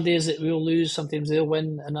some days that we'll lose, sometimes they'll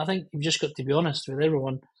win, and I think you've just got to be honest with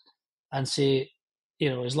everyone and say,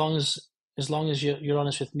 as long as you're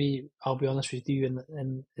honest with me, I'll be honest with you,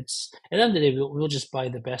 and it's at the end of the day we'll just buy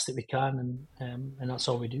the best that we can, and that's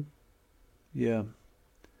all we do. Yeah.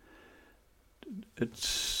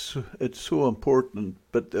 It's so important,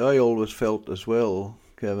 but I always felt as well,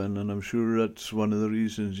 Kevin, and I'm sure that's one of the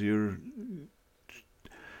reasons you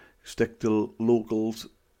stick to local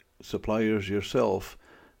suppliers yourself.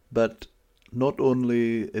 But not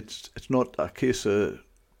only it's not a case of,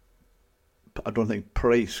 I don't think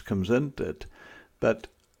price comes into it, but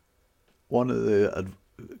one of the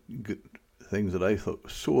things that I thought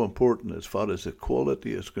was so important as far as the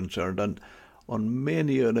quality is concerned, and on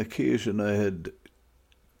many an occasion I had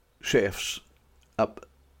chefs up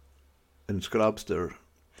in Scrabster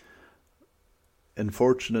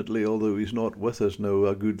unfortunately, although he's not with us now,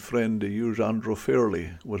 a good friend of yours, Andrew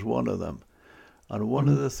Fairley, was one of them. And one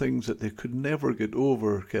of the things that they could never get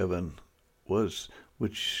over, Kevin, was,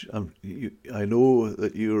 which I know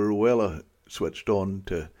that you're well switched on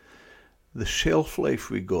to, the shelf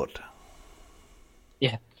life we got.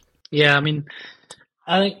 Yeah, yeah. I mean,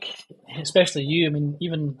 I think especially you. I mean,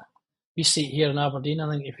 even we see it here in Aberdeen. I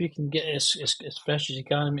think if you can get it as fresh as you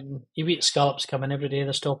can. I mean, you eat scallops coming every day.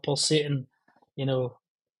 They're still pulsating. You know,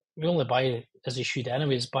 we only buy as you should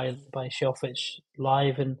anyways. Buy shellfish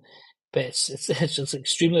live, and but it's just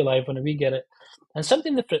extremely live when we get it. And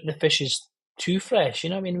something the fish is too fresh. You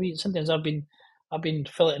know, what I mean, sometimes I've been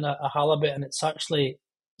filleting a halibut, and it's actually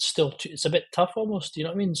still it's a bit tough almost. You know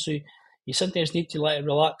what I mean? So you sometimes need to let it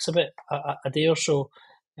relax a bit, a day or so,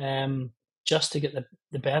 just to get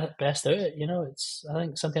the best out of it. You know, it's I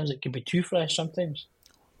think sometimes it can be too fresh sometimes.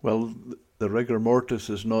 Well, the rigor mortis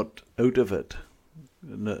is not out of it.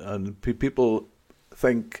 And people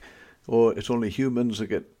think, oh, it's only humans that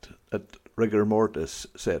get that rigor mortis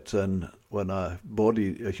sets in when a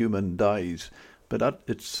human dies. But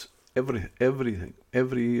it's everything,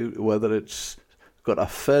 whether it's got a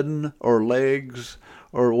fin or legs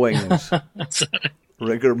or wings,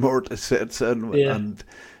 rigor mortis sets in. Yeah, And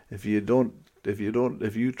if you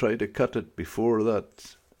try to cut it before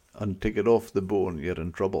that and take it off the bone, you're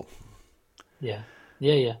in trouble. yeah,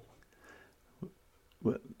 yeah.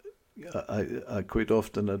 Well, I quite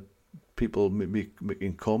often had people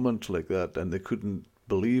making comments like that, and they couldn't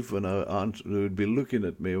believe when I answered. They would be looking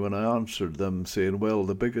at me when I answered them, saying, "Well,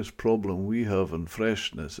 the biggest problem we have in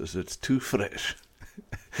freshness is it's too fresh.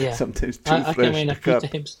 Yeah. Sometimes too I can fresh mind to a few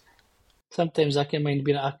cut." times. Sometimes I can mind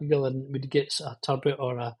being at Achill and we'd get a turbot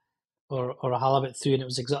or a halibut through, and it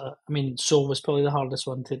was exactly. I mean, sole was probably the hardest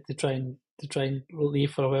one to try and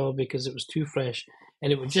leave for a while because it was too fresh,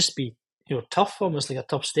 and it would just be tough, almost like a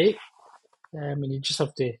tough steak. And you just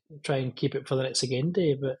have to try and keep it for the next again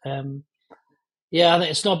day. But yeah, I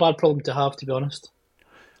think it's not a bad problem to have, to be honest.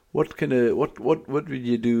 What would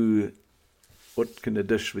you do? What kind of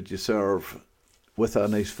dish would you serve with a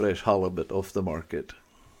nice fresh halibut off the market?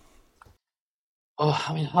 Oh,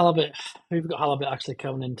 I mean, halibut. We've got halibut actually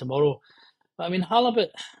coming in tomorrow. But I mean,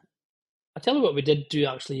 halibut. I tell you what we did do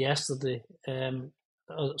actually yesterday.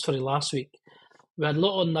 Sorry, last week. We had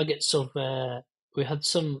little nuggets of. We had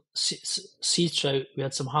some sea trout. We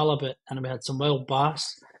had some halibut, and we had some wild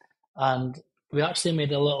bass. And we actually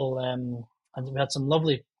made a little. And we had some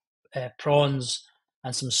lovely prawns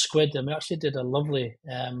and some squid, and we actually did a lovely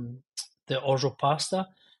the orzo pasta.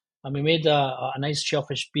 And we made a nice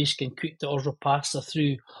shellfish bisque and cooked the orzo pasta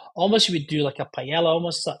through. Almost you would do like a paella,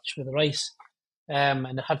 almost such with rice.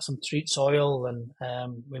 And it had some treats oil, and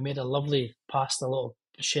we made a lovely pasta, little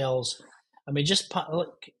shells, and we just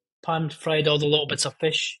pan fried all the little bits of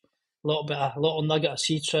fish, a little nugget of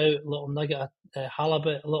sea trout, a little nugget of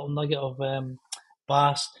halibut, a little nugget of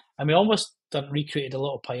bass, and we almost done recreated a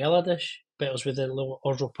little paella dish, but it was with a little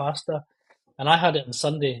orzo pasta, and I had it on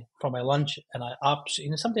Sunday for my lunch, and I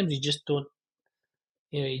absolutely, sometimes you just don't,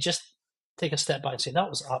 you just take a step back and say that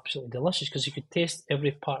was absolutely delicious because you could taste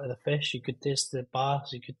every part of the fish. You could taste the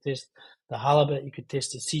bass, you could taste the halibut, you could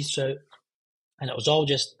taste the sea trout, and it was all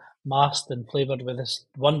just masked and flavoured with this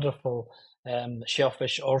wonderful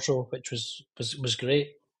shellfish orzo, which was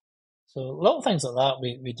great. So little things like that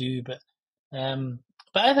we do, um,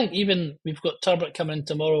 but I think even we've got turbot coming in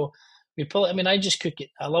tomorrow. We pull it. I mean, I just cook it.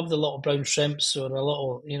 I love the little brown shrimps or a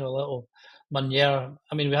little, little Meunier.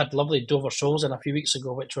 I mean, we had lovely Dover soles in a few weeks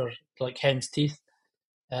ago, which were like hen's teeth.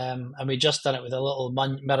 And we just done it with a little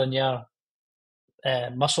Meunier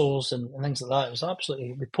mussels and things like that. It was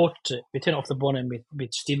absolutely. We poached it. We took it off the bone and we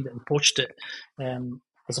steamed it and poached it,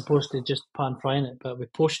 as opposed to just pan frying it. But we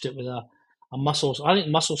poached it with a mussels. I think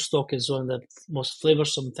mussel stock is one of the most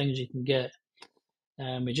flavoursome things you can get.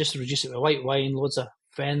 We just reduce it with white wine, loads of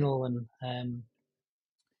fennel and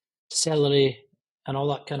celery and all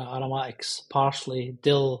that kind of aromatics, parsley,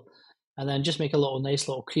 dill, and then just make a nice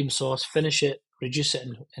little cream sauce, finish it, reduce it,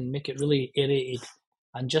 and make it really aerated,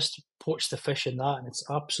 and just poach the fish in that, and it's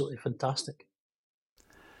absolutely fantastic.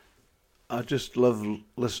 I just love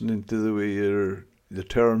listening to the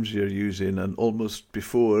terms you're using, and almost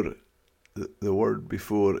before the word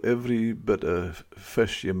before every bit of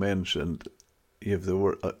fish you mentioned, you have the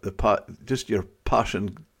word just your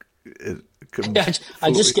passion. It comes.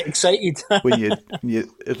 I just get excited. when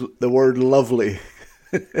the word lovely.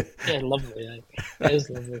 Yeah, lovely. Yeah. It is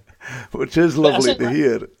lovely. Which is But I lovely think to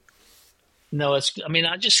hear. no, it's. I mean,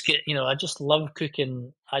 I just get. I just love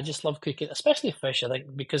cooking. I just love cooking, especially fish. I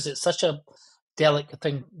think because it's such a delicate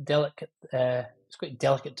thing. Delicate. It's quite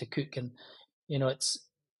delicate to cook, and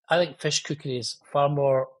I think fish cookery is far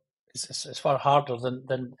more. It's far harder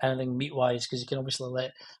than anything meat wise, because you can obviously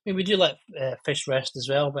we do let fish rest as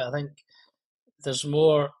well, but I think there's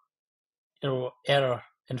more error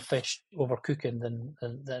in fish overcooking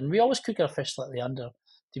than we always cook our fish slightly under,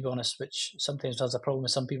 to be honest, which sometimes has a problem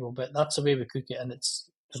with some people, but that's the way we cook it, and there's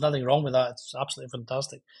nothing wrong with that. It's absolutely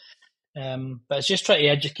fantastic. But it's just trying to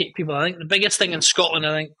educate people. I think the biggest thing in Scotland,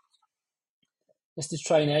 I think, is to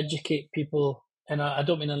try and educate people, and I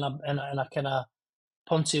don't mean in a kind of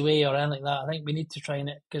poncy way or anything like that. I think we need to try and,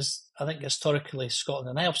 because I think historically Scotland,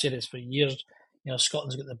 and I have said this for years,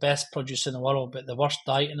 Scotland's got the best produce in the world, but the worst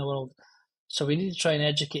diet in the world. So we need to try and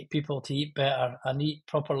educate people to eat better and eat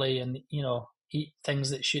properly, and eat things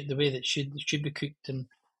the way that should be cooked. And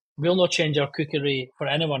we'll not change our cookery for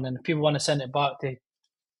anyone. And if people want to send it back to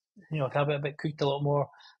to have it a bit cooked a lot more,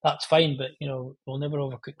 that's fine. But we'll never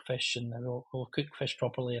overcook fish, and we'll cook fish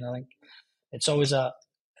properly. And I think it's always a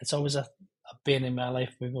bane in my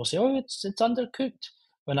life. People say, "Oh, it's undercooked,"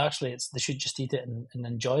 when actually they should just eat it and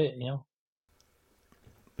enjoy it.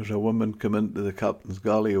 There's a woman come into the captain's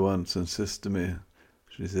galley once and says to me,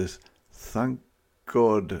 she says, "Thank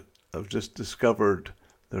God I've just discovered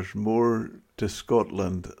there's more to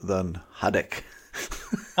Scotland than haddock."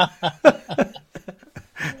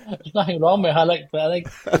 There's nothing wrong with haddock, but I think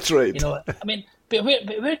that's right. But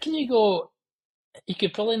where can you go? You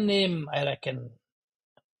could probably name, I reckon,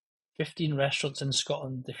 15 restaurants in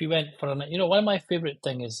Scotland if you went for one of my favourite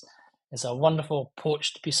thing is a wonderful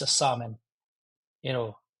poached piece of salmon.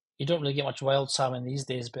 You don't really get much wild salmon these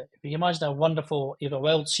days, but if you imagine a wonderful,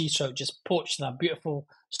 wild sea trout just poached in a beautiful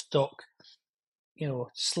stock,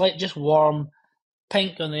 slight, just warm,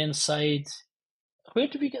 pink on the inside. Where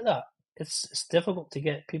do we get that? It's difficult to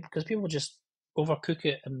get people, because people just overcook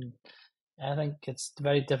it, and I think it's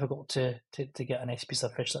very difficult to get a nice piece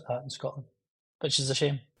of fish like that in Scotland, which is a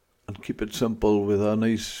shame. And keep it simple with a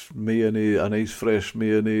nice mayonnaise, a nice fresh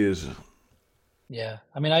mayonnaise. Yeah,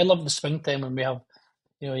 I love the springtime when we have,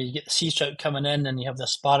 you get the sea trout coming in, and you have the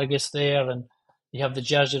asparagus there, and you have the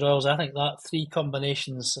Jersey Royals. I think that three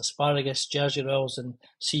combinations, asparagus, Jersey Royals, and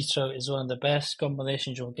sea trout, is one of the best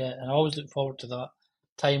combinations you'll get. And I always look forward to that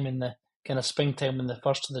time in the kind of springtime when the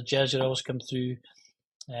first of the Jersey Royals come through,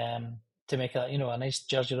 to make a nice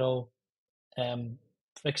Jersey Royal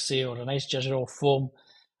fricassee, or a nice Jersey Royal foam,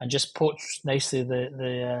 and just poach nicely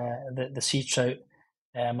the sea trout.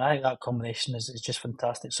 I think that combination is just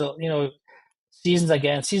fantastic. So,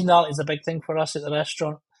 seasonality is a big thing for us at the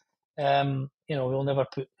restaurant. We'll never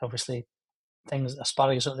put, obviously,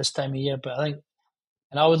 asparagus at this time of year, but I think,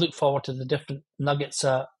 and I would look forward to the different nuggets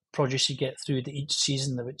of produce you get through each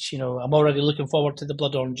season, which, I'm already looking forward to the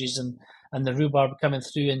blood oranges and the rhubarb coming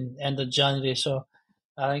through in end of January. So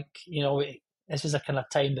I think, this is a kind of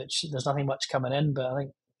time that there's nothing much coming in, but I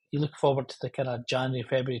think you look forward to the kind of January,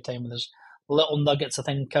 February time when there's little nuggets of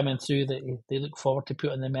things coming through that they look forward to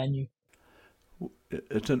put on the menu.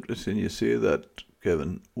 It's interesting you say that,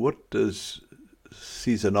 Kevin. What does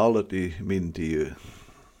seasonality mean to you?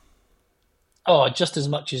 Oh, just as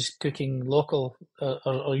much as cooking local,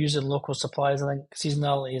 or using local supplies. I think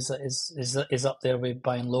seasonality is up there with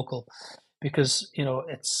buying local, because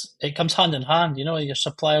it comes hand in hand. Your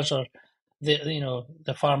suppliers are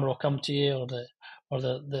the farmer will come to you, or the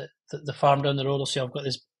farm down the road will say, "I've got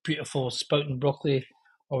this beautiful sprouting broccoli,"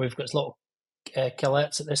 or "We've got this little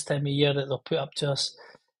killets at this time of year that they'll put up to us."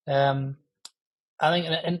 I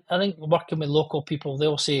think working with local people,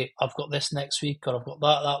 they'll say, "I've got this next week," or "I've got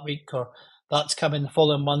that week," or "That's coming the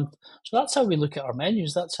following month." So that's how we look at our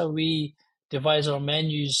menus. That's how we devise our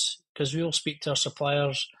menus, because we'll speak to our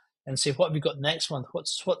suppliers and say, "What have we got next month?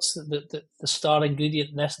 What's the star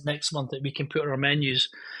ingredient next month that we can put on our menus?"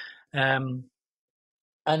 And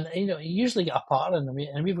you usually get a pattern,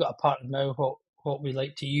 and we've got a pattern now what we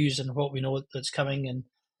like to use and what we know that's coming,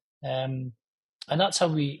 and that's how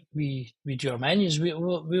we do our menus.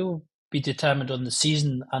 We'll be determined on the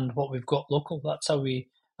season and what we've got local. That's how we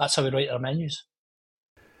write our menus.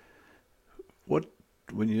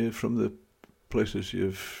 When you, from the places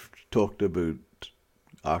you've talked about,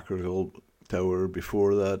 Akerville Tower,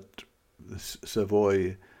 before that, the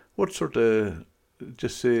Savoy, what sort of,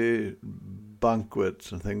 just say,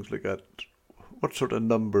 banquets and things like that, what sort of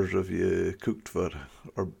numbers have you cooked for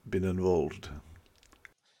or been involved?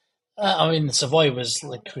 The Savoy was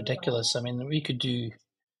like ridiculous. We could do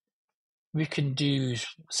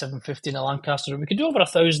 750 in a Lancaster. We could do over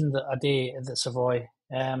 1,000 a day at the Savoy.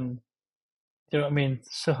 You know what I mean?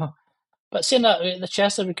 So, but saying that, at the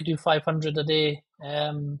Chester we could do 500 a day.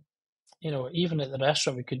 Even at the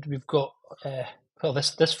restaurant we've got well,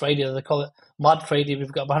 this Friday, they call it Mad Friday,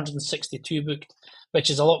 we've got 162 booked, which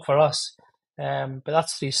is a lot for us. But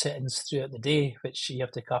that's 3 sittings throughout the day, which you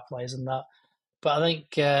have to capitalise on that. But I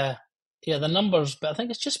think, yeah, the numbers, but I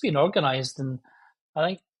think it's just being organised. And I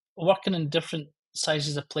think working in different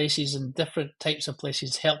sizes of places and different types of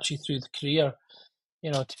places helps you through the career,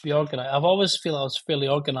 to be organised. I've always feel I was fairly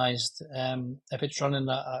organised. If it's running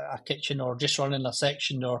a kitchen or just running a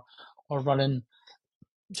section or running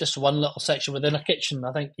just one little section within a kitchen,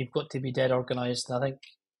 I think you've got to be dead organised. And I think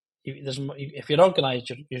if you're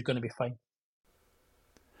organised, you're going to be fine.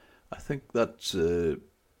 I think I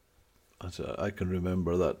can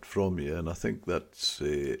remember that from you, and I think that's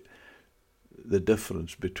the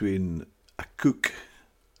difference between a cook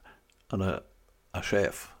and a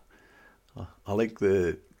chef. I like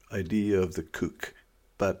the idea of the cook,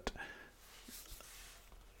 but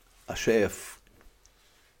a chef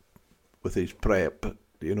with his prep,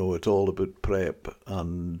 it's all about prep,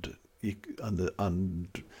 and they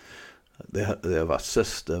have a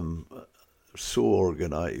system so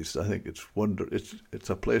organised. I think it's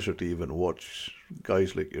a pleasure to even watch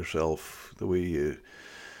guys like yourself, the way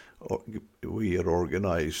you're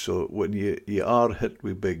organised. So when you are hit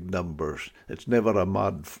with big numbers, it's never a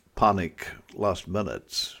mad panic last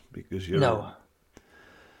minutes because you're No,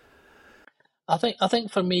 I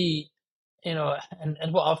think for me, and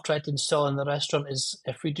what I've tried to install in the restaurant is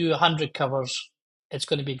if we do 100 covers, it's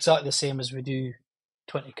going to be exactly the same as we do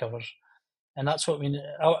 20 covers. And that's what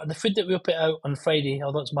the food that we'll put out on Friday,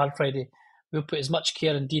 although it's Mad Friday, we'll put as much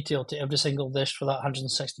care and detail to every single dish for that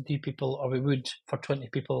 162 people, or we would for 20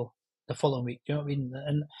 people the following week. You know what I mean?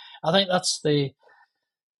 And I think that's the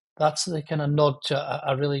kind of nod to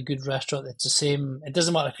a really good restaurant. It's the same. It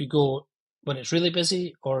doesn't matter if you go when it's really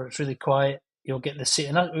busy or it's really quiet. You'll get the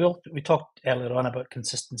same. And we talked earlier on about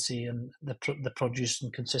consistency and the produce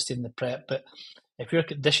and consistency in the prep. But if your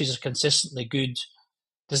dishes are consistently good,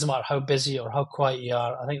 doesn't matter how busy or how quiet you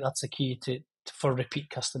are. I think that's the key for repeat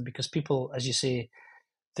custom, because people, as you say,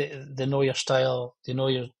 they know your style. They know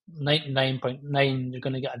your 99.9. You're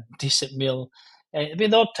going to get a decent meal. It'll be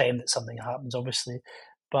the odd time that something happens, obviously,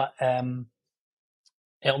 but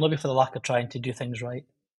it'll not be for the lack of trying to do things right.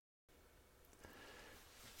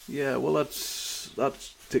 Yeah, well, that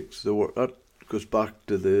takes the work. That goes back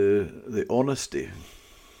to the honesty.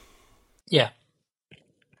 Yeah,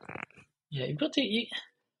 yeah. You've got to.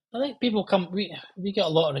 I think people come. We get a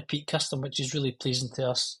lot of repeat custom, which is really pleasing to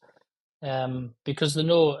us, because they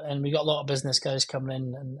know, and we got a lot of business guys coming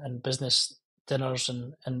in and business dinners,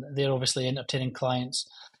 and they're obviously entertaining clients,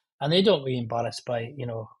 and they don't be embarrassed by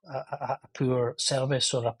a poor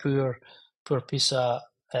service or a poor piece of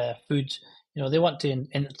food. They want to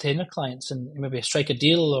entertain their clients and maybe strike a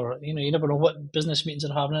deal, or you never know what business meetings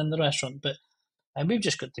are happening in the restaurant. But and we've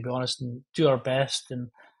just got to be honest and do our best. And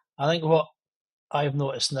I think what I've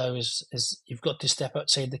noticed now is you've got to step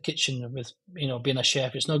outside the kitchen with being a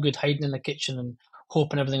chef. It's no good hiding in the kitchen and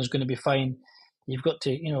hoping everything's going to be fine. You've got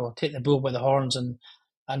to take the bull by the horns and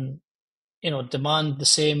demand the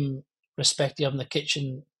same respect you have in the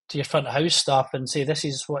kitchen to your front of house staff and say, this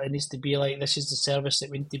is what it needs to be like. This is the service that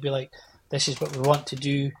we need to be like. This is what we want to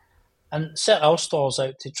do, and set our stalls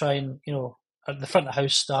out to try and the front of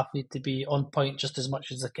house staff need to be on point just as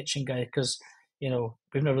much as the kitchen guy, because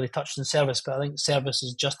we've not really touched on service, but I think service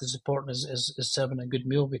is just as important as serving a good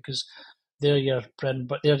meal, because they're your friend,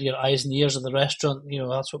 but they're your eyes and ears of the restaurant.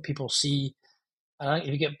 That's what people see. And I think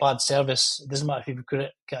if you get bad service, it doesn't matter if you've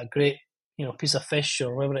got a great piece of fish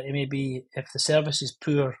or whatever it may be. If the service is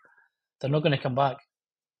poor, they're not going to come back.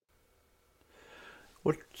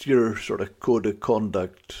 What's your sort of code of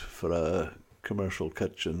conduct for a commercial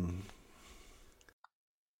kitchen?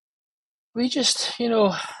 We just,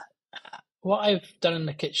 what I've done in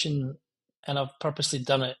the kitchen, and I've purposely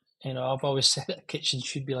done it. I've always said that a kitchen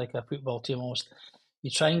should be like a football team almost. You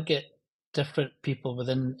try and get different people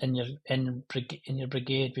within in your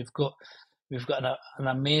brigade. We've got an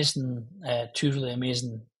amazing, three really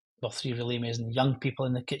amazing young people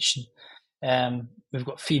in the kitchen. We've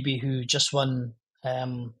got Phoebe, who just won.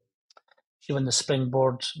 She won the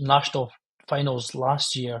Springboard National Finals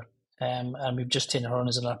last year, and we've just taken her on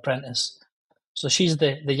as an apprentice. So she's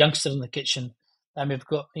the youngster in the kitchen, and we've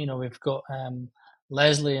got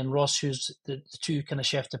Leslie and Ross, who's the two kind of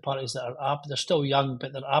chef de parties that are up. They're still young,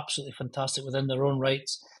 but they're absolutely fantastic within their own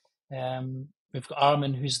rights. We've got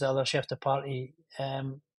Armin, who's the other chef de party,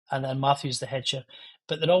 and then Matthew's the head chef.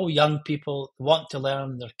 But they're all young people, want to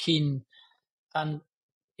learn, they're keen, and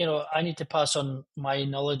I need to pass on my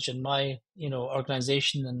knowledge and my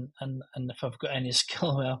organisation, and if I've got any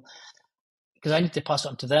skill, well, because I need to pass it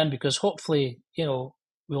on to them, because hopefully,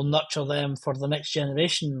 we'll nurture them for the next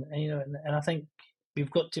generation. And I think we've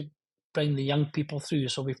got to bring the young people through.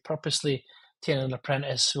 So we've purposely taken an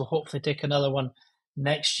apprentice. We'll hopefully take another one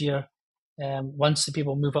next year. Once the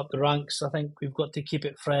people move up the ranks, I think we've got to keep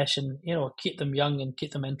it fresh and keep them young and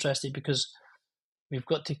keep them interested, because we've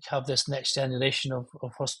got to have this next generation of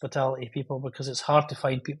hospitality people, because it's hard to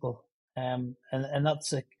find people. And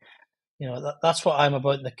that's that's what I'm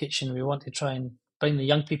about in the kitchen. We want to try and bring the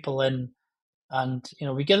young people in, and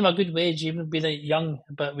we give them a good wage, even be they young,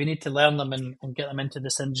 but we need to learn them and get them into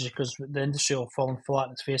this industry, because the industry will fall flat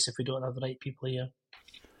on its face if we don't have the right people here.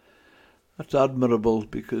 That's admirable,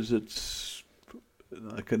 because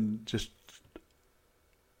I can just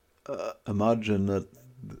imagine that,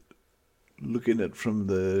 looking at it from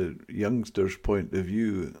the youngsters' point of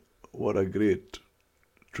view, what a great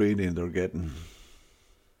training they're getting.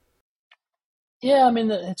 Yeah, I mean,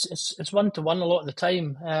 it's 1-to-1 a lot of the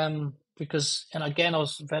time, because, and again, I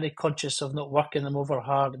was very conscious of not working them over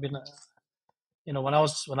hard. I mean, when I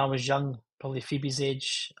was young, probably Phoebe's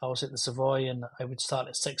age, I was at the Savoy, and I would start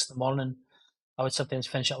at 6 in the morning. I would sometimes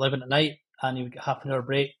finish at 11 at night, and you would get half an hour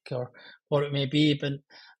break or what it may be. But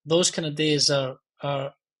those kind of days are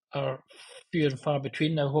few and far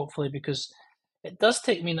between now, hopefully, because it does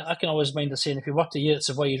take me. I can always mind the saying, if you worked a year at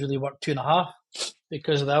Savoy, you really worked 2.5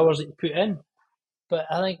 because of the hours that you put in. But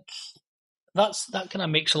I think that kind of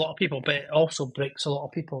makes a lot of people, but it also breaks a lot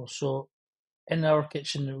of people. So in our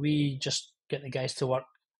kitchen, we just get the guys to work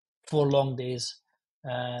 4 long days.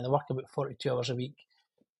 They work about 42 hours a week.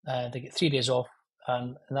 They get 3 days off,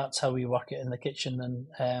 and that's how we work it in the kitchen.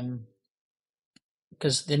 And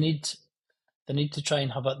because they need to try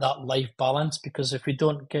and have that life balance, because if we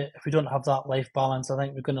don't have that life balance, I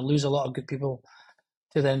think we're going to lose a lot of good people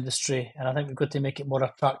to the industry, and I think we've got to make it more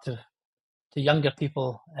attractive to younger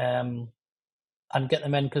people, and get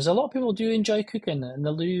them in, because a lot of people do enjoy cooking, and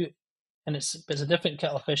they'll do, and it's a different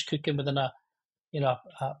kettle of fish cooking within a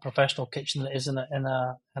professional kitchen than it is in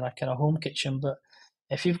a kind of home kitchen. But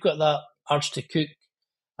if you've got that urge to cook,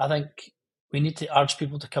 I think we need to urge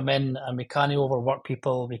people to come in, and we can't overwork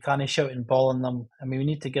people. We can't shout and bawl on them. I mean, we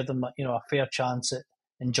need to give them a fair chance at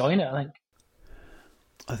enjoying it,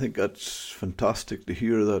 I think that's fantastic to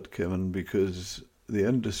hear that, Kevin, because the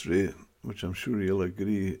industry, which I'm sure you'll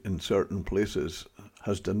agree, in certain places,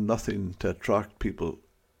 has done nothing to attract people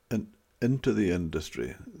into the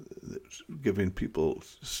industry, giving people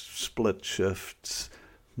split shifts,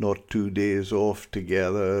 not 2 days off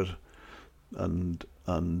together, and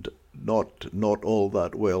not all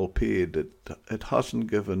that well paid. It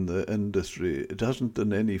hasn't given the industry, it hasn't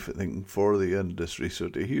done anything for the industry. So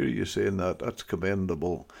to hear you saying that's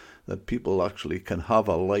commendable, that people actually can have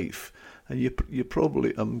a life. And you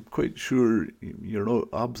probably, I'm quite sure, you're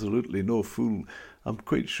absolutely no fool. I'm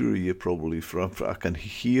quite sure you probably, I can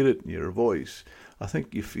hear it in your voice, I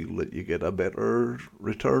think you feel that you get a better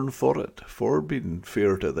return for it, for being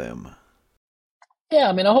fair to them. Yeah,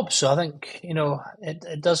 I mean, I hope so. I think,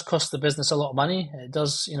 it does cost the business a lot of money. It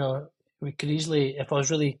does, we could easily, if I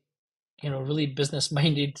was really, really business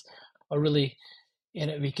minded, or really,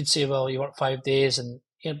 we could say, well, you work 5 days, and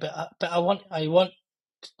but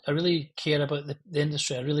I really care about the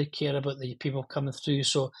industry. I really care about the people coming through.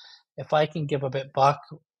 So if I can give a bit back,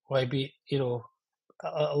 why be a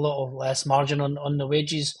lot of less margin on the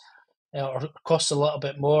wages, or costs a little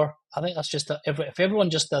bit more. I think that's just if everyone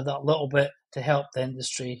just did that little bit to help the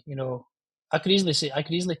industry, I could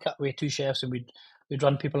easily cut away 2 chefs, and we'd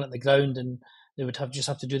run people at the ground, and they would just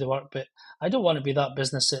have to do the work. But I don't want to be that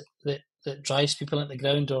business that drives people at the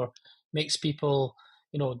ground, or makes people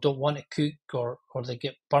don't want to cook, or they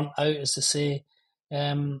get burnt out, as they say.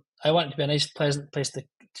 I want it to be a nice, pleasant place to.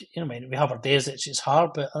 I mean, we have our days that it's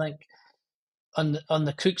hard, but I think on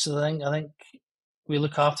the cooks of the thing, I think we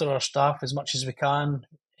look after our staff as much as we can.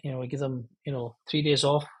 We give them 3 days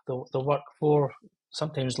off. They'll work 4,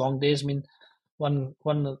 sometimes long days. I mean, one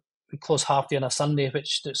we close half day on a Sunday,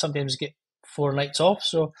 which sometimes get 4 nights off.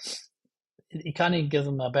 So you can't even give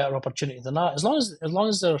them a better opportunity than that. As long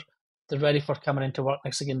as they're ready for coming into work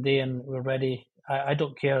next second day, and we're ready. I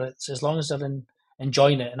don't care. It's as long as they're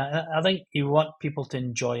enjoying it, and I think you want people to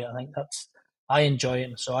enjoy it. I think I enjoy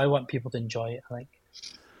it, so I want people to enjoy it, I think.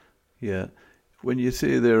 Yeah. When you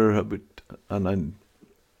say there about, and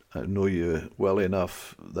I know you well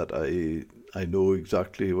enough that I know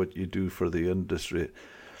exactly what you do for the industry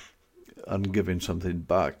and giving something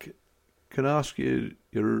back. Can I ask you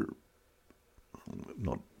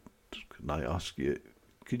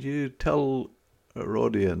could you tell our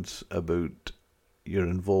audience about your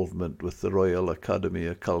involvement with the Royal Academy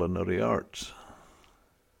of Culinary Arts?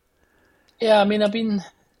 Yeah, I mean, I've been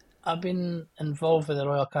I've been involved with the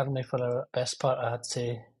Royal Academy for the best part, I'd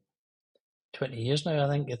say, 20 years now. I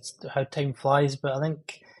think it's how time flies, but I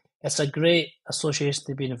think it's a great association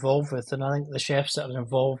to be involved with, and I think the chefs that are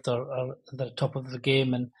involved are at the top of the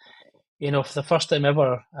game. And for the first time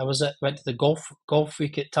ever, went to the golf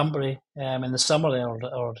week at Tunbury in the summer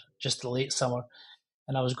or just the late summer,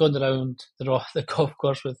 and I was going around the golf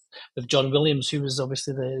course with John Williams, who was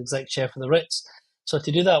obviously the exec chef of the Ritz. So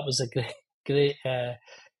to do that was a great, great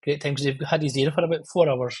time because he had his ear for about 4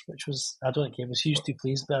 hours, which was, I don't think he was hugely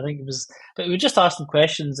pleased, but I think it was. But we just asked him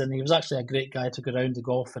questions, and he was actually a great guy to go around the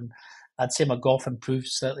golf, and I'd say my golf improved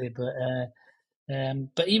slightly,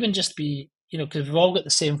 but even just because we've all got the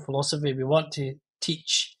same philosophy. We want to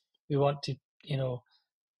teach. We want to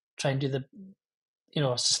try and do the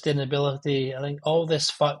sustainability. I think all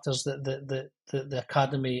these factors that the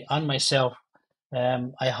academy and myself I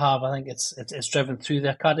think it's driven through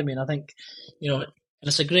the academy, and I think and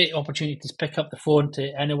it's a great opportunity to pick up the phone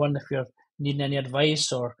to anyone if you're needing any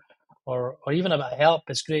advice or even a bit of help.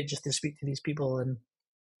 It's great just to speak to these people, and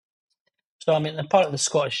so I mean I'm part of the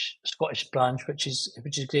Scottish branch, which is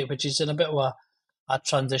great, which is in a bit of a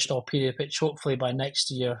transitional period, which hopefully by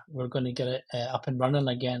next year we're going to get it up and running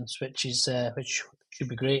again, which should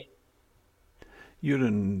be great. You're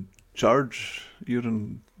in charge.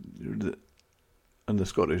 In the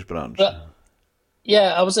Scottish branch. But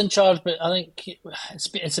yeah, I was in charge, but I think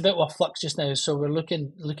it's a bit of a flux just now. So we're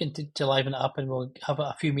looking to liven it up, and we'll have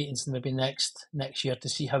a few meetings maybe next year to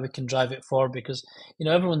see how we can drive it forward because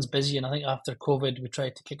everyone's busy, and I think after COVID we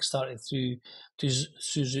tried to kickstart it through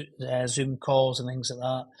Zoom calls and things like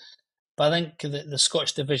that. But I think the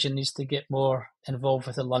Scottish division needs to get more involved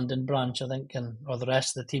with the London branch, I think, or the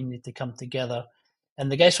rest of the team need to come together. And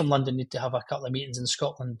the guys from London need to have a couple of meetings in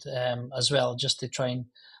Scotland as well, just to try and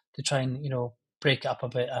break it up a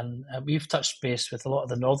bit. And we've touched base with a lot of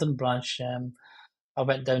the Northern branch. I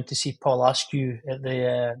went down to see Paul Askew at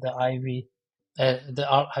the Ivy, the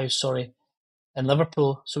Art House, sorry, in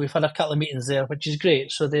Liverpool. So we've had a couple of meetings there, which is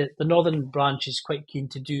great. So the Northern branch is quite keen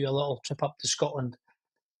to do a little trip up to Scotland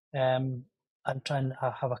and try and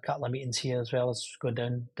have a couple of meetings here as well as go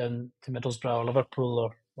down to Middlesbrough or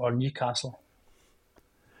Liverpool or Newcastle.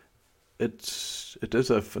 It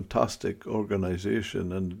is a fantastic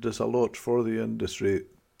organisation and it does a lot for the industry.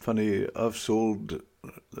 Funny, I've sold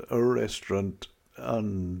our restaurant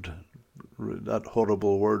and that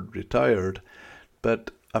horrible word retired,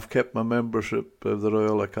 but I've kept my membership of the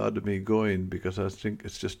Royal Academy going because I think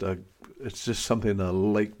it's just something I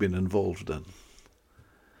like being involved in.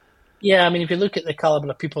 Yeah, I mean, if you look at the caliber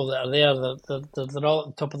of people that are there, they're all at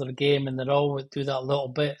the top of their game, and they're all do that little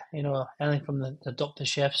bit. Anything from the Doctor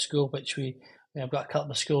Chef school, which I've got a couple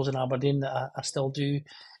of schools in Aberdeen that I still do,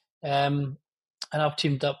 and I've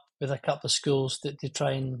teamed up with a couple of schools to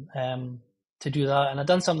try and to do that. And I've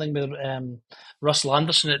done something with Russell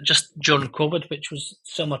Anderson just during COVID, which was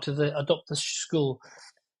similar to the Adopt the School,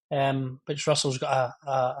 which Russell's got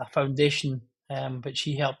a foundation which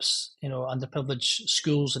he helps, underprivileged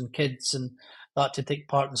schools and kids and that to take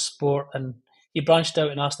part in sport. And he branched out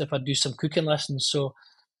and asked if I'd do some cooking lessons. So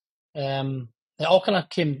it all kind of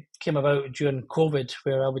came about during COVID,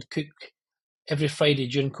 where I would cook every Friday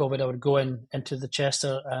during COVID. I would go into the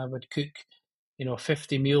Chester. I would cook,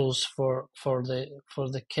 50 meals for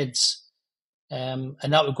the kids, and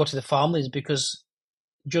that would go to the families because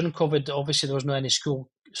during COVID, obviously there was no any school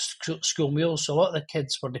meals, so a lot of the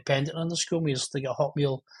kids were dependent on the school meals to get a hot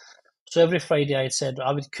meal. So every Friday, I had said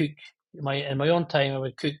I would cook in my own time. I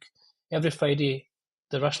would cook every Friday.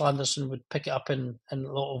 The Russell Anderson would pick it up in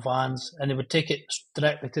little vans, and they would take it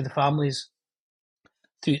directly to the families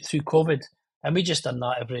through COVID. And we just done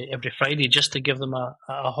that every Friday just to give them a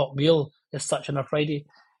hot meal as such on a Friday,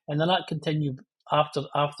 and then that continued after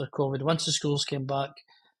COVID. Once the schools came back,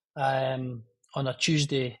 on a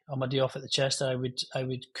Tuesday on my day off at the Chester, I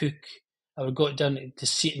would cook. I would go down to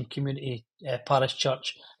Seaton Community Parish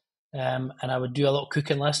Church, and I would do a little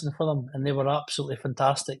cooking lesson for them, and they were absolutely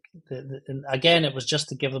fantastic. And again, it was just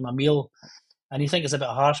to give them a meal, and you think it's a bit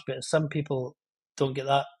harsh, but some people don't get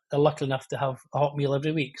that. They're lucky enough to have a hot meal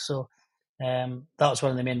every week, so that was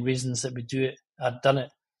one of the main reasons that we do it. I'd done it,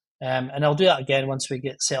 and I'll do that again once we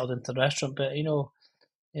get settled into the restaurant. But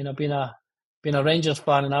being a Rangers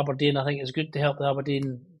fan in Aberdeen, I think it's good to help the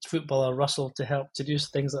Aberdeen footballer Russell to help to do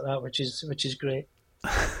things like that, which is great.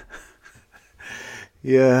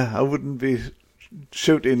 Yeah, I wouldn't be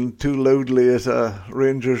shouting too loudly as a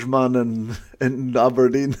Rangers man in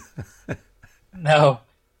Aberdeen. No,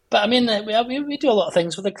 but I mean, we do a lot of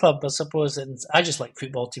things with the club, I suppose, and I just like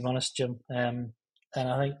football, to be honest, Jim. And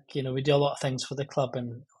I think we do a lot of things for the club,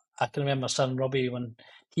 and I can remember my son Robbie when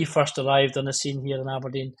he first arrived on the scene here in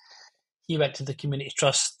Aberdeen. He went to the community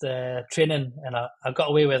trust training, and I got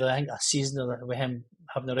away with, I think, a season with him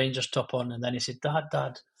having the Rangers top on, and then he said,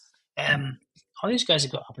 Dad, all these guys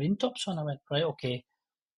have got Aberdeen tops on. I went, right, okay.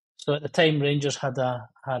 So at the time, Rangers had a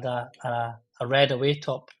red away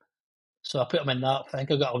top, so I put him in that. I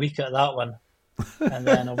think I got a week out of that one, and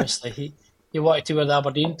then obviously he wanted to wear the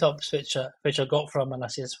Aberdeen tops, which I got from him, and I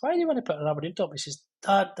says, why do you want to put an Aberdeen top? He says,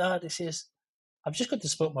 Dad, he says, I've just got to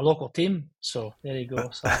support my local team. So there you go.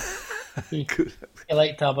 So he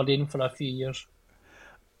liked Aberdeen for a few years.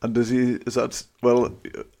 And is that, well,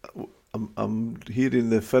 I'm hearing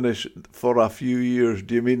the finish for a few years.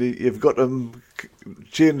 Do you mean you've got him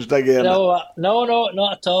changed again? No,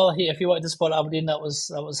 not at all. If he wanted to support Aberdeen, that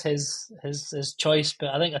was his choice. But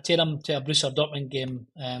I think I took him to a Borussia Dortmund game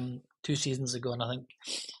 2 seasons ago, and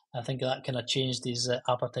I think that kind of changed his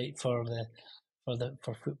appetite for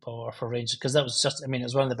football or for Rangers, because that was just, I mean, it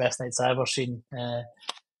was one of the best nights I've ever seen at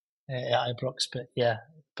Ibrox. But yeah,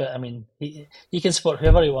 I mean, he can support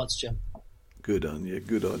whoever he wants, Jim. Good on you.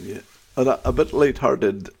 And a bit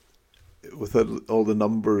light-hearted with all the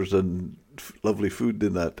numbers and lovely food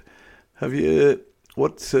in that. Have you,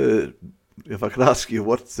 if I could ask you,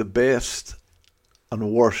 what's the best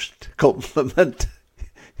and worst compliment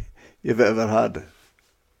you've ever had?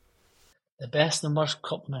 The best and worst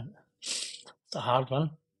compliment. It's a hard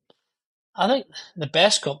one. I think the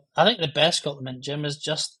best compliment, Jim, is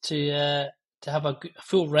just to have a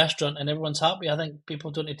full restaurant and everyone's happy. I think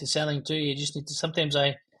people don't need to say anything to you. You just need to. Sometimes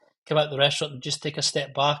I come out the restaurant and just take a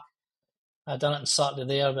step back. I done it on Saturday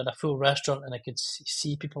there with a full restaurant, and I could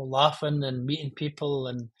see people laughing and meeting people,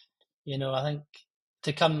 and I think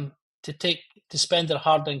to spend their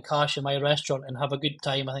hard-earned cash in my restaurant and have a good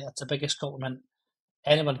time, I think that's the biggest compliment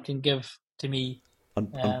anyone can give to me.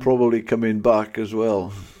 And probably coming back as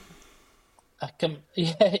well.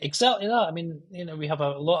 Yeah, exactly that. I mean, we have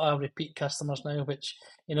a lot of repeat customers now, which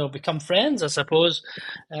become friends, I suppose.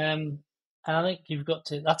 And I think you've got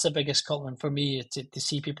to. That's the biggest compliment for me, to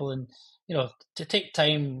see people and to take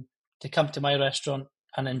time to come to my restaurant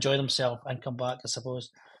and enjoy themselves and come back, I suppose.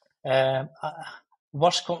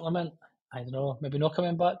 Worst compliment, I don't know. Maybe not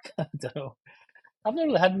coming back. I don't know. I've never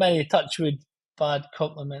really had many touch wood bad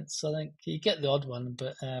compliments. I think you get the odd one,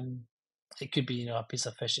 but it could be a piece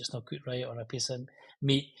of fish that's not cooked right, or a piece of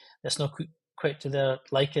meat that's not cooked quite to their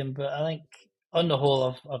liking. But I think on the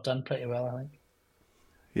whole, I've done pretty well, I think.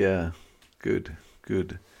 Yeah, good.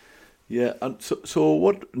 Yeah, and so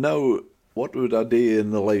what would a day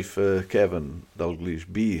in the life of Kevin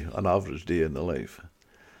Dalgleish be? An average day in the life?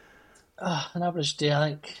 An average day, I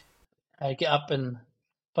think I get up and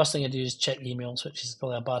first thing I do is check emails, which is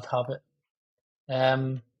probably a bad habit.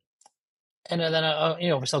 And then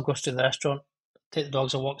obviously I'll go to the restaurant, take the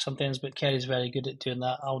dogs a walk sometimes, but Kerry's very good at doing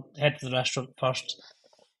that. I'll head to the restaurant first,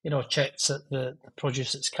 check the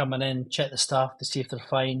produce that's coming in, check the staff to see if they're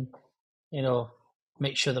fine,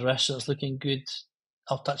 make sure the restaurant's looking good.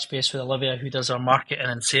 I'll touch base with Olivia, who does our marketing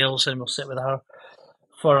and sales, and we'll sit with her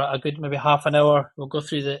for a good maybe half an hour. We'll go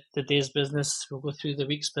through the day's business, we'll go through the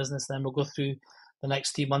week's business, then we'll go through the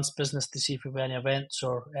next 3 months' business to see if we have any events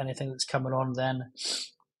or anything that's coming on then.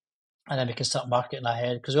 And then we can start marketing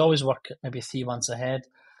ahead, because we always work maybe 3 months ahead.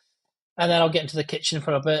 And then I'll get into the kitchen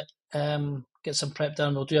for a bit, get some prep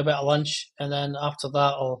done. We'll do a bit of lunch, and then after that,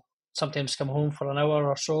 I'll sometimes come home for an hour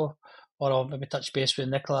or so, or I'll maybe touch base with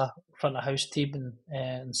Nicola, front of house team,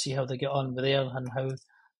 and see how they get on with there, and how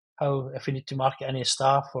if we need to market any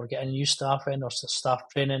staff or get any new staff in, or staff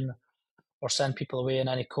training, or send people away in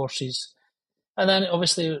any courses. And then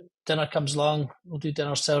obviously dinner comes along. We'll do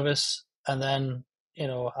dinner service, and then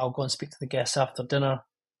I'll go and speak to the guests after dinner,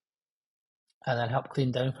 and then help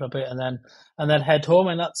clean down for a bit, and then head home.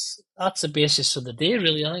 And that's the basis of the day,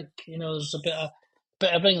 really. I think there's a bit of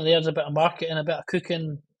everything there. There's a bit of marketing, a bit of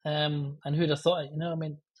cooking, and who'd have thought it? I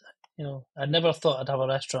mean, I'd never thought I'd have a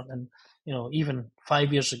restaurant, and even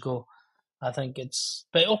 5 years ago, I think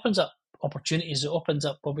but it opens up opportunities. It opens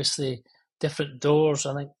up obviously different doors.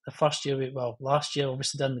 I think the first year, last year,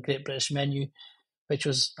 obviously done the Great British Menu, which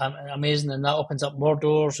was amazing, and that opens up more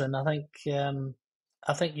doors. And I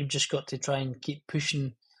think you've just got to try and keep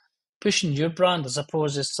pushing your brand, I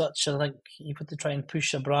suppose, as such. I think you've got to try and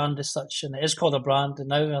push a brand as such, and it is called a brand. And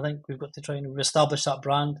now I think we've got to try and establish that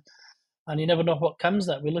brand. And you never know what comes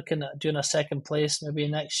of that. We're looking at doing a second place maybe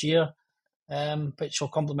next year, which will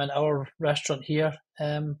complement our restaurant here,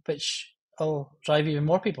 which will drive even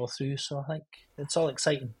more people through. So I think it's all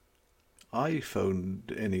exciting. I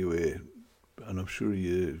found anyway, and I'm sure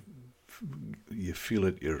you feel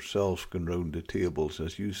it yourself going round the tables,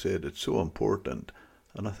 as you said, it's so important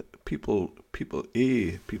And I think people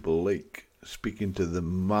like speaking to the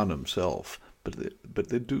man himself, but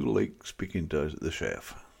they do like speaking to the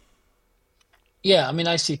chef. Yeah, I mean,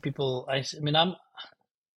 I see people. I mean, I'm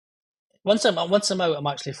once I'm out, I'm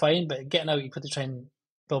actually fine. But getting out, you've got to try and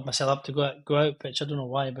build myself up to go out. Which I don't know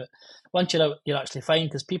why, but once you're out, you're actually fine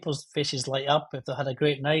because people's faces light up. If they had a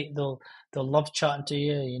great night, they'll love chatting to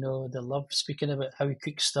you. You know, they'll love speaking about how you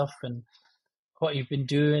cook stuff and what you've been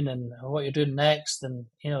doing and what you're doing next, and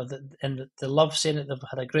you know, and they love saying that they've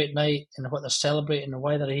had a great night and what they're celebrating and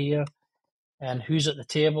why they're here and who's at the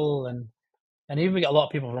table and even we got a lot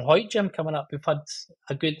of people from Hoyt Gym coming up. We've had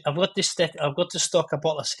a good. I've got to stock a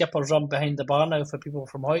bottle of Skipper's rum behind the bar now for people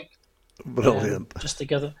from Hoyt, Brilliant. just to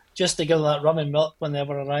give them that rum and milk when they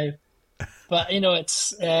ever arrive. But you know,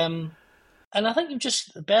 it's and I think you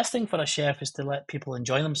just the best thing for a chef is to let people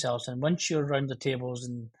enjoy themselves. And once you're around the tables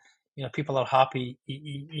and you know people are happy,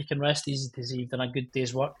 you can rest easy to see you've done a good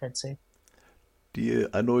day's work. I'd say. Do you?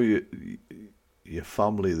 I know your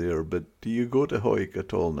family there, but do you go to Hoyk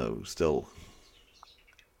at all now? Still?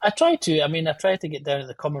 I try to. I mean, I try to get down at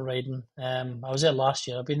the common riding. I was there last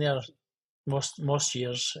year. I've been there most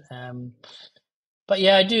years. But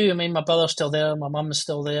yeah, I do. I mean, my brother's still there. My mum is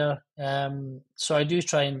still there. So I do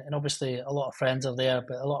try and obviously a lot of friends are there,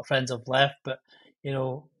 but a lot of friends have left. But you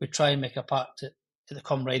know, we try and make a pact at the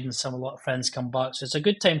common riding. Some a lot of friends come back, so it's a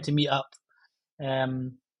good time to meet up.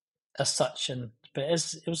 Um, as such, and but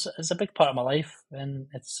it's a big part of my life, and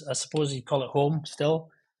it's I suppose you call it home still.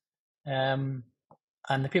 Um,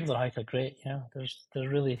 and the people that hike are great. You know, they're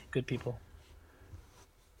really good people.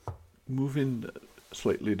 Moving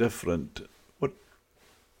slightly different. What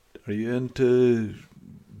are you into?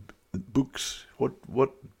 Books? What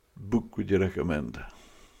book would you recommend?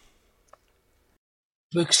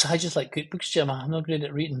 Books, I just like cookbooks, Jim. I'm not great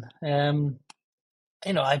at reading. You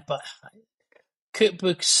know, but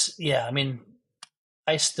cookbooks, yeah. I mean,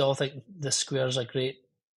 I still think The Square's a great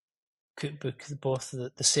cookbook, both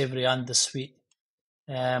the savoury and the sweet.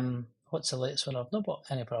 What's the latest one? I've not bought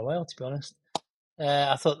any for a while, to be honest.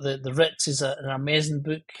 I thought the Ritz is an amazing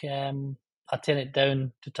book. I turned it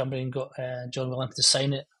down to Tunbury and got John Williams to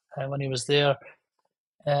sign it when he was there.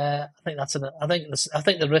 I think I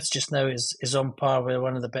think the Ritz just now is on par with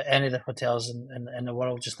one of any of the hotels in the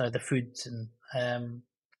world just now. The food and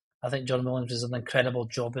I think John Williams has done an incredible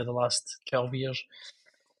job there the last 12 years.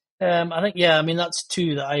 I think yeah, I mean that's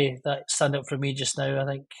two that stand out for me just now. I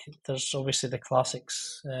think there's obviously the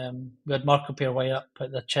classics. We had Marco Way up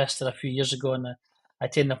at the Chester a few years ago, and I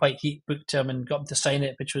taken the White Heat book to him and got him to sign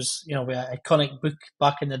it, which was you know an iconic book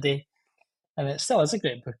back in the day, and it still is a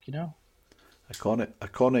great book, you know.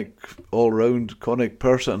 Iconic, all round iconic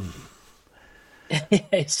person.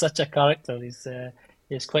 He's such a character. He's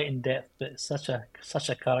quite in depth, but such a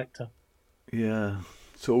character. Yeah.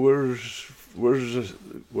 So where's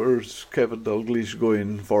Kevin Dalgleish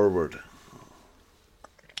going forward?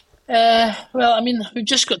 Well, I mean, we've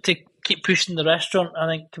just got to keep pushing the restaurant. I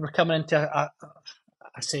think we're coming into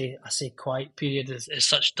I say quiet period is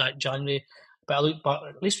such that January, but I look back.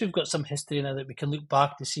 At least we've got some history now that we can look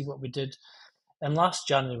back to see what we did. And last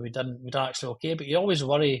January we done actually okay, but you always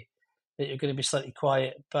worry that you're going to be slightly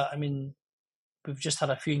quiet. But I mean, we've just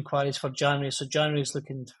had a few inquiries for January, so January is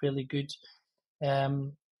looking fairly good.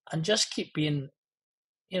 And just keep being,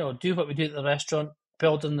 you know, do what we do at the restaurant,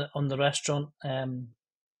 build on the restaurant.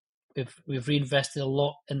 We've reinvested a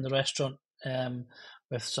lot in the restaurant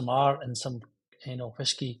with some art and some you know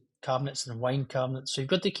whiskey cabinets and wine cabinets. So you've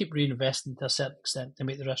got to keep reinvesting to a certain extent to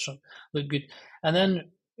make the restaurant look good. And then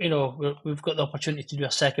you know we've got the opportunity to do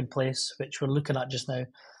a second place, which we're looking at just now,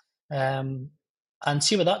 and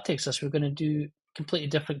see where that takes us. We're going to do completely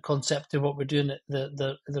different concept to what we're doing at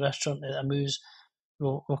the restaurant at Amuse.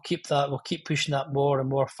 We'll keep that. We'll keep pushing that more and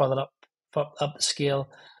more further up the scale,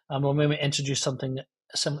 and we'll maybe introduce something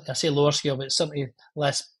I say lower scale, but something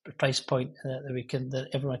less price point that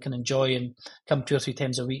everyone can enjoy and come 2 or 3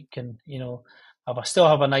 times a week, and you know, still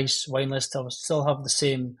have a nice wine list. I'll still have the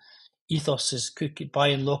same ethos as cooking,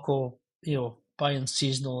 buying local, you know, buying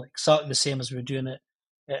seasonal, exactly the same as we're doing it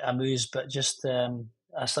at Amuse, but just a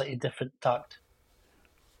slightly different tact.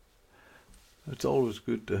 It's always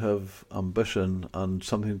good to have ambition and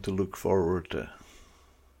something to look forward to.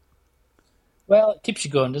 Well, it keeps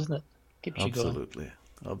you going, doesn't it? Keeps you going. Absolutely,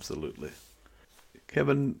 absolutely.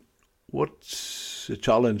 Kevin, what's the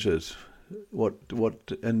challenges? What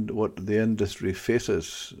the industry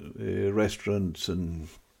faces, restaurants and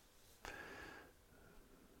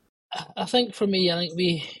I think for me, I think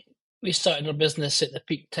we started our business at the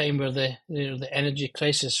peak time where the you know the energy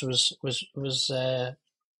crisis was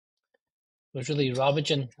really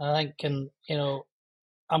ravaging. I think, and you know,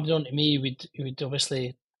 unbeknown to me, we'd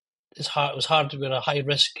obviously it was hard to be a high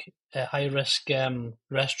risk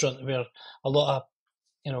restaurant where a lot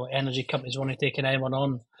of energy companies want to take anyone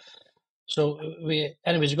on. So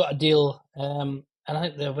anyways, we got a deal, and I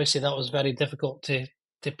think that obviously that was very difficult to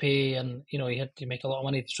pay, and you had to make a lot of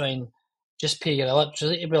money to try and just pay your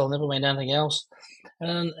electricity bill, never mind anything else.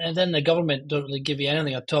 And then the government don't really give you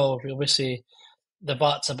anything at all. Obviously, the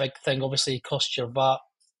VAT's a big thing. Obviously, it costs your VAT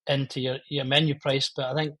into your menu price, but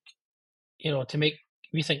I think to make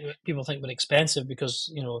people think we're expensive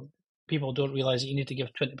because people don't realize that you need to give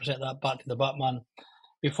 20% of that back to the Batman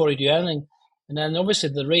before you do anything. And then obviously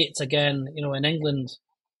the rates again, in England,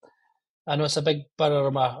 I know it's a big borough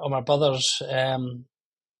of my brother's.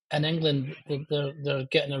 In England, they're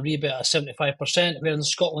getting a rebate of 75%, where in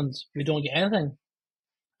Scotland we don't get anything.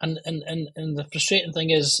 And the frustrating thing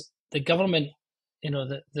is the government,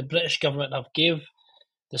 the British government have gave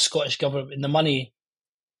the Scottish government the money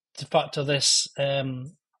to factor this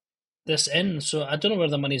in. So I don't know where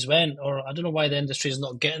the money's went, or I don't know why the industry is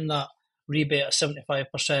not getting that rebate of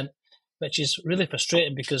 75%, which is really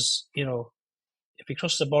frustrating because, if you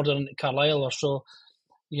cross the border into Carlisle or so,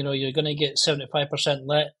 you're going to get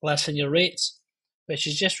 75% less in your rates, which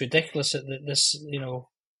is just ridiculous that this,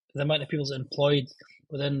 the amount of people that's employed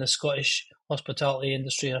within the Scottish hospitality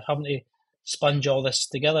industry are having to sponge all this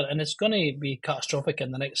together. And it's going to be catastrophic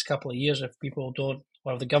in the next couple of years if people don't,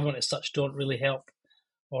 or if the government as such don't really help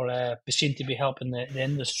or be seen to be helping the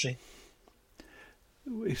industry.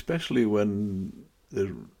 Especially when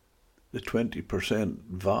the 20%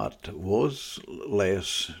 VAT was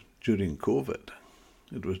less during COVID.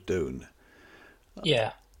 It was down.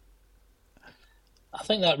 Yeah. I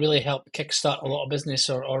think that really helped kickstart a lot of business,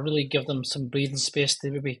 or really give them some breathing space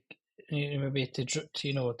to maybe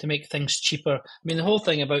to make things cheaper. I mean, the whole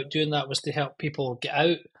thing about doing that was to help people get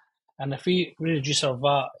out. And if we reduce our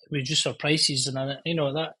VAT, reduce our prices, and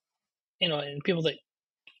that, and people that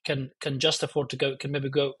can just afford to go out can maybe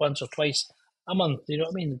go out once or twice a month. You know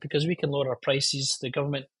what I mean? Because we can lower our prices. The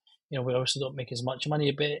government, we obviously don't make as much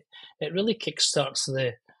money, but it really kickstarts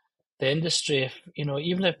the industry. If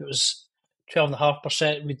even if it was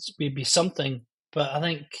 12.5%, we'd be something. But I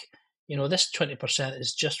think this 20%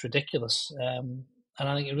 is just ridiculous, and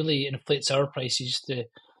I think it really inflates our prices to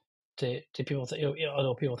people.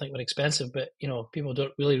 Although people think we're expensive, but people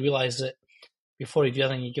don't really realise that before you do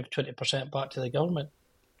anything, you give 20% back to the government.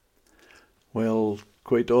 Well,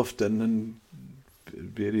 quite often in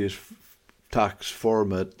various tax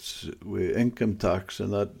formats, with income tax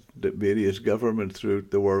and that various governments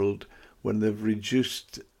throughout the world, when they've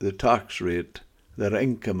reduced the tax rate, their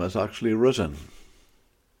income has actually risen.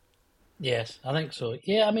 Yes, I think so.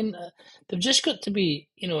 Yeah, I mean, they've just got to be,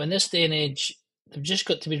 in this day and age, they've just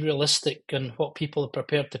got to be realistic on what people are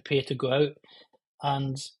prepared to pay to go out,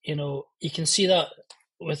 and you can see that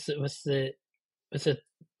with the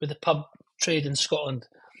pub trade in Scotland.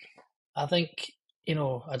 I think I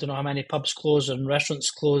don't know how many pubs close and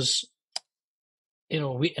restaurants close, in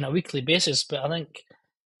a weekly basis, but I think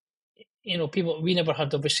people, we never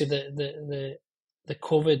had obviously the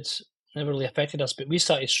COVID never really affected us, but we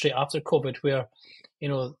started straight after COVID where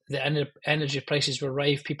the energy prices were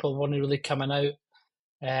rife, people weren't really coming out,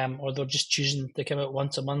 or they're just choosing to come out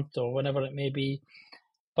once a month or whenever it may be.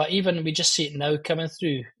 But even we just see it now coming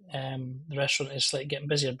through, the restaurant is like getting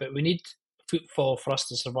busier, but we need footfall for us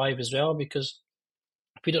to survive as well, because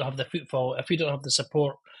if we don't have the footfall, if we don't have the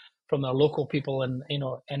support from our local people and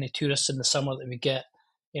any tourists in the summer that we get,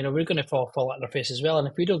 we're going to fall flat on our face as well. And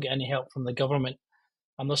if we don't get any help from the government,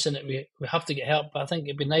 I'm not saying that we have to get help, but I think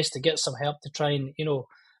it'd be nice to get some help to try and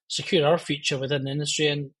secure our future within the industry.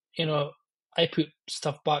 And I put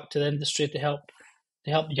stuff back to the industry to help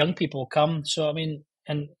young people come. So I mean,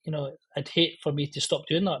 and I'd hate for me to stop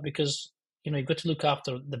doing that, because you've got to look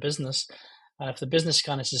after the business, and if the business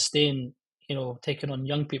can't sustain taking on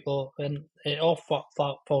young people, then it all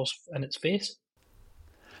falls in its face.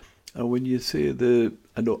 And when you say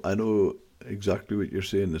I know exactly what you're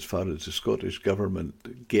saying as far as the Scottish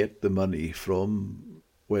government get the money from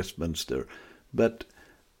Westminster, but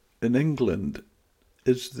in England,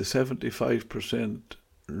 is the 75%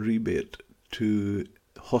 rebate to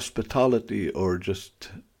hospitality or just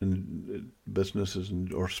in businesses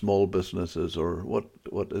or small businesses, or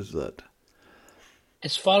what is that?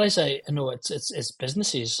 As far as I know, it's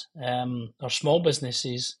businesses, or small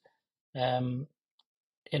businesses. My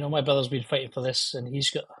brother's been fighting for this, and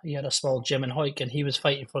he had a small gym in Hawick, and he was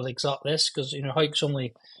fighting for exact this, because Hawick's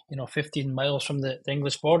only 15 miles from the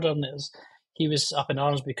English border, and he was up in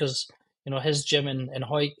arms because his gym in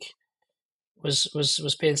Hawick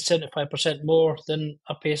was paying 75% more than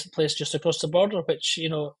a place just across the border, which, you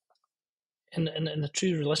know, in the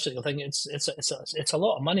true realistic thing, it's a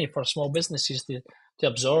lot of money for small businesses to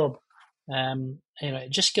absorb. You know, it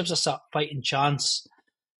just gives us that fighting chance.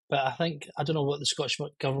 But I don't know what the Scottish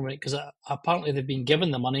government, because apparently they've been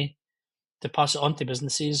given the money to pass it on to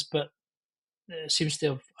businesses, but it seems to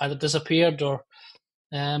have either disappeared or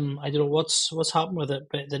I don't know what's happened with it.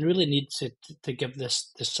 But they really need to give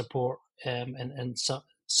this support in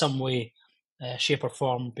some way, shape or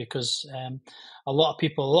form, because a lot of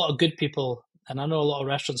people, a lot of good people, and I know a lot of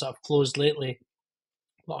restaurants that have closed lately.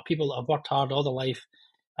 A lot of people that have worked hard all their life,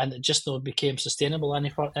 and it just not became sustainable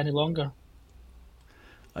any longer.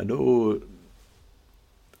 I know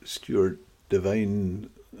Stuart Devine,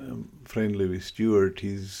 friendly with Stuart,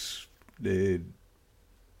 he's the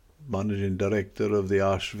managing director of the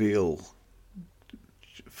Ashvale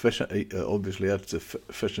fish. Obviously, that's the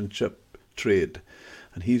fish and chip trade,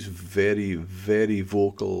 and he's very, very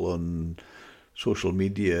vocal on social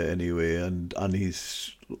media anyway, and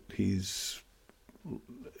he's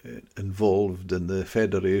involved in the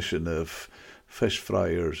Federation of Fish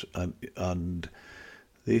Fryers, and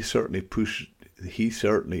they certainly push. He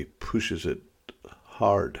certainly pushes it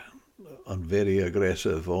hard and very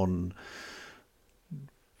aggressive on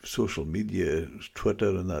social media, Twitter,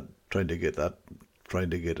 and that, trying to get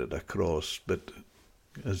it across. But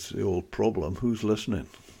as the old problem, who's listening?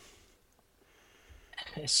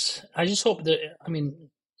 I just hope that, I mean,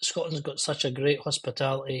 Scotland's got such a great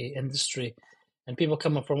hospitality industry, and people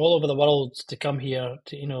coming from all over the world to come here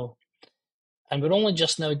to, you know, and we're only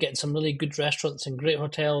just now getting some really good restaurants and great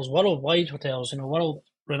hotels, worldwide hotels, you know, world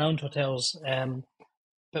renowned hotels.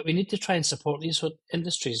 But we need to try and support these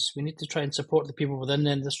industries. We need to try and support the people within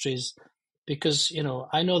the industries, because, you know,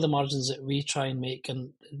 I know the margins that we try and make,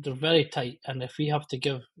 and they're very tight. And if we have to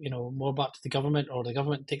give, you know, more back to the government, or the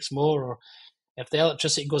government takes more, or if the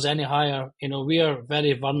electricity goes any higher, you know, we are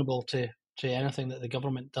very vulnerable to anything that the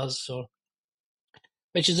government does. So,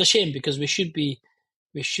 which is a shame, because we should be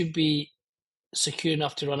secure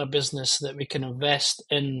enough to run a business that we can invest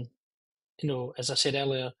in, you know, as I said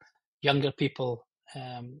earlier, younger people.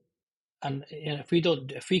 And you know,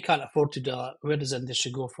 if we can't afford to do that, where does the industry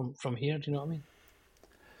go from here? Do you know what I mean?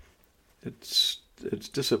 It's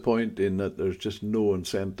disappointing that there's just no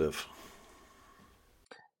incentive.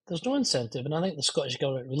 There's no incentive, and I think the Scottish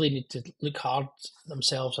government really need to look hard at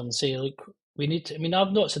themselves and say, look, we need to. I mean,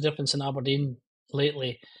 I've noticed a difference in Aberdeen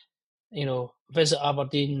lately. You know, visit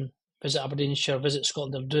Aberdeenshire, visit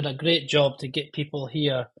Scotland. They're doing a great job to get people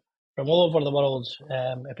here from all over the world.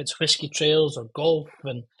 If it's whisky trails or golf,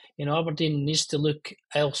 and you know, Aberdeen needs to look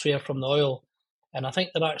elsewhere from the oil, and I think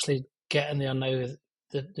they're actually getting there now.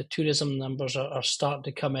 The tourism numbers are starting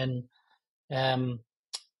to come in. Um,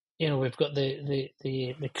 you know, we've got the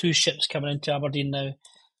cruise ships coming into Aberdeen now,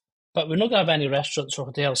 but we're not going to have any restaurants or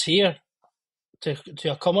hotels here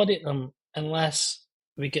to accommodate them unless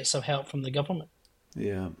we get some help from the government.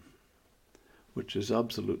 Yeah, which is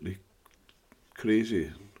absolutely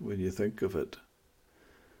crazy when you think of it.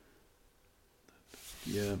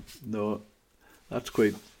 Yeah, no, that's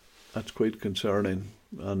quite concerning,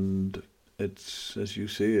 and it's, as you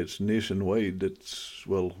say, it's nationwide. It's,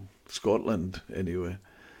 well, Scotland anyway.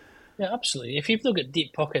 Yeah, absolutely. If you've not got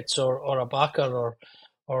deep pockets, or a backer,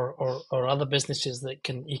 or other businesses that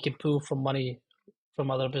you can pull from money from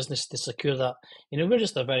other businesses to secure that, you know, we're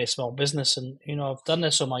just a very small business, and you know, I've done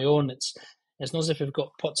this on my own. It's not as if we've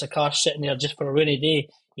got pots of cash sitting there just for a rainy day.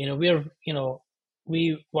 You know,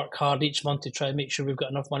 we work hard each month to try and make sure we've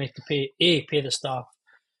got enough money to pay the staff,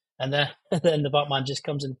 and then then the Batman just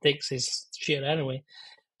comes and takes his share anyway.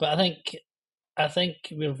 But I think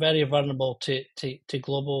we're very vulnerable to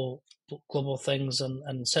global things,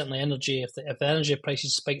 and certainly energy. If the energy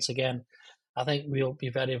prices spikes again, I think we'll be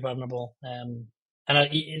very vulnerable. And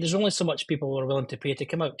there's only so much people are willing to pay to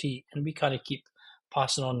come out to eat, and we kind of keep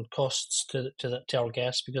passing on costs to our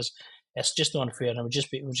guests, because it's just not unfair, and it would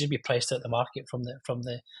just be priced out the market from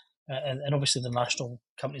the and obviously the national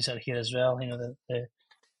companies are here as well. You know,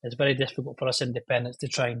 it's very difficult for us independents to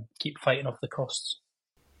try and keep fighting off the costs.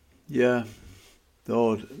 Yeah,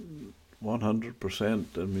 no, 100%.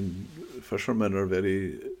 I mean, fishermen are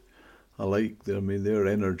very alike. I mean, their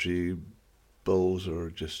energy bills are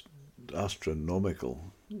just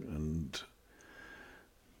astronomical. And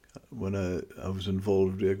when I was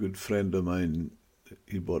involved with a good friend of mine,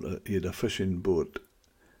 he had a fishing boat,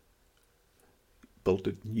 built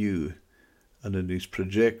it new, and in his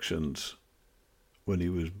projections, when he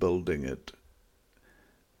was building it,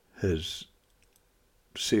 his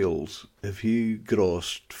sales, if he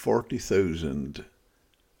grossed 40,000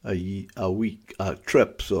 a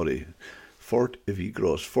trip, sorry. If he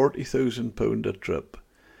grossed £40,000 a trip,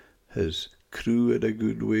 his crew had a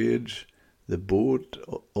good wage, the boat,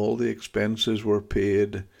 all the expenses were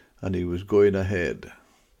paid, and he was going ahead.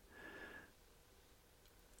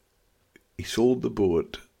 He sold the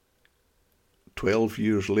boat 12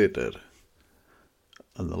 years later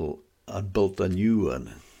and built a new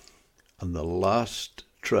one. And the last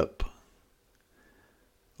trip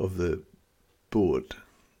of the boat,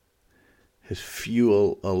 his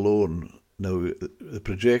fuel alone, now the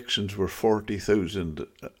projections were 40,000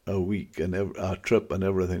 a week and a trip, and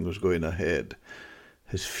everything was going ahead.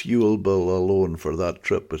 His fuel bill alone for that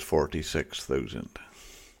trip was 46,000.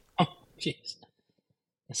 Oh, jeez.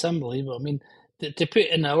 It's unbelievable. I mean, to put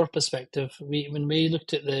it in our perspective, when we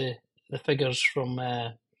looked at the figures from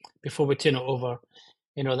before we turn it over,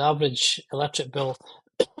 the average electric bill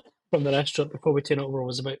from the restaurant before we turn it over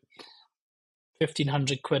was about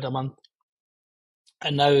 £1,500 a month.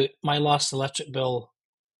 And now my last electric bill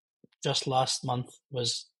just last month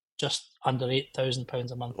was just under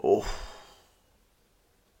 £8,000 a month. Oh.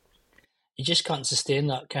 You just can't sustain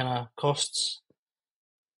that kind of costs.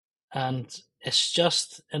 And it's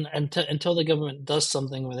just, until the government does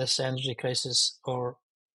something with this energy crisis, or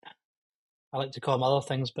I like to call them other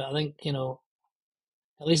things, but I think,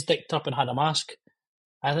 at least Dick Turpin had a mask.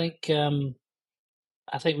 I think we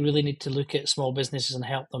really need to look at small businesses and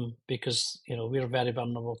help them, because, we're very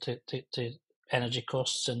vulnerable to energy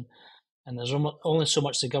costs, and there's only so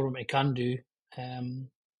much the government can do.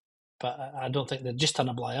 But I don't think they're just on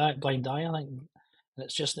a blind eye. I think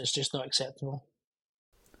it's just not acceptable.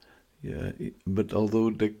 Yeah, but although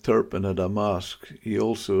Dick Turpin had a mask, he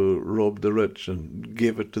also robbed the rich and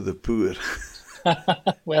gave it to the poor.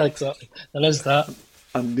 Well, exactly. There is that.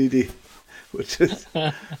 And needy, which is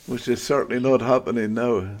certainly not happening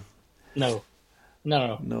now. No.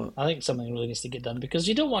 I think something really needs to get done, because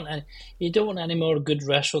you don't want any more good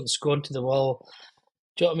restaurants going to the wall.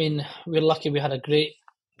 Do you know what I mean? We're lucky we had a great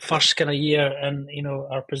first kind of year, and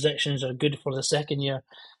our projections are good for the second year.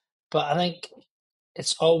 But I think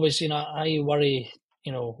it's always, I worry,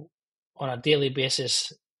 on a daily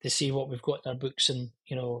basis to see what we've got in our books, and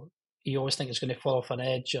you always think it's going to fall off an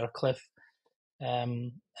edge or a cliff.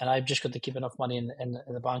 And I've just got to keep enough money in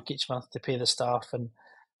the bank each month to pay the staff, and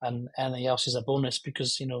anything else is a bonus,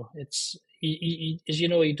 because it's as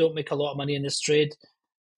you don't make a lot of money in this trade.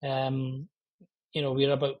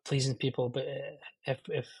 We're about pleasing people, but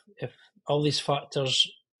if all these factors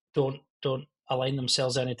don't align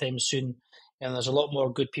themselves anytime soon, and there's a lot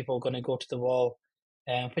more good people going to go to the wall,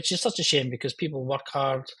 which is such a shame, because people work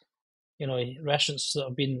hard. Restaurants that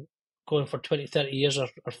have been going for 20, 30 years are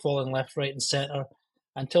falling left, right, and centre,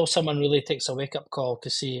 until someone really takes a wake up call to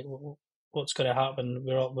see what's going to happen.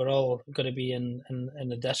 We're all going to be in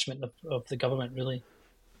the detriment of the government, really.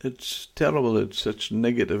 It's terrible. It's such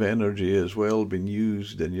negative energy as well being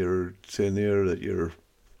used, and you're saying there that you're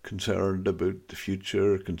concerned about the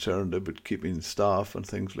future, concerned about keeping staff and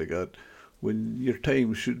things like that, when your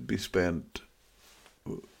time should be spent.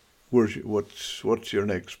 What's your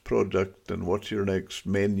next project, and what's your next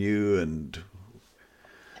menu, and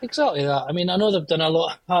exactly that. I mean, I know they've done a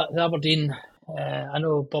lot at Aberdeen. I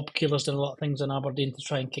know Bob Keeler's done a lot of things in Aberdeen to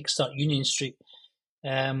try and kickstart Union Street.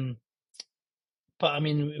 But I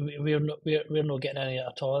mean, we're not getting any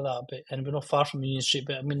at all of that. And we're not far from Union Street.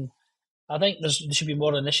 But I mean, I think there should be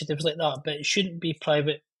more initiatives like that. But it shouldn't be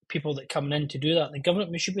private people that coming in to do that. The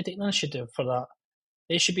government should be taking initiative for that.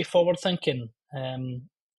 They should be forward thinking, and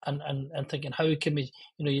thinking, how can we?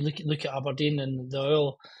 You look at Aberdeen and the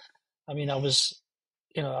oil. I mean,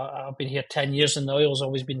 I've been here 10 years, and the oil's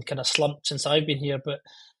always been kind of slumped since I've been here. But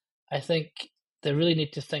I think they really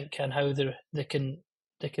need to think on how they can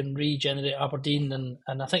regenerate Aberdeen,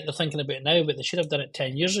 and I think they're thinking about it now, but they should have done it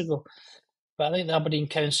 10 years ago. But I think the Aberdeen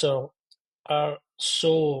Council are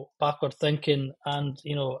so backward thinking, and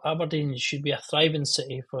Aberdeen should be a thriving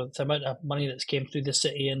city for the amount of money that's came through the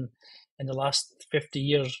city in the last 50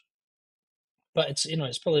 years. But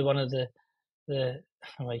it's probably one of the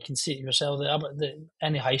well, you can see it yourself.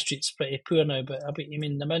 Any high street's pretty poor now, but I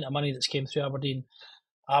mean the amount of money that's came through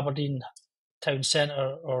Aberdeen town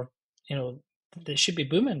centre, or it should be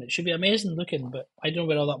booming. It should be amazing looking, but I don't know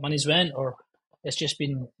where all that money's went, or it's just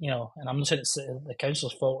been, and I'm not saying it's the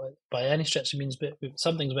council's fault by any stretch of means, but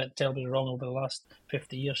something's went terribly wrong over the last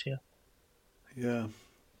 50 years here. Yeah,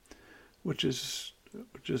 which is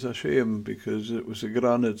a shame, because it was a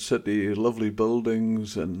granite city, lovely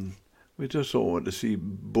buildings, and we just don't want to see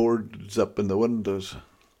boards up in the windows.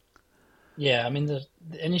 Yeah, I mean,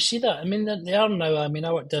 and you see that. I mean, they are now. I mean,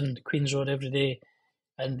 I work down Queen's Road every day,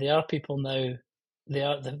 and there are people now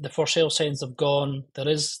the for sale signs have gone. There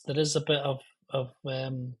is a bit of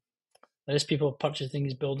there is people purchasing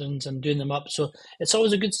these buildings and doing them up. So it's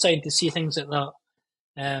always a good sign to see things like that.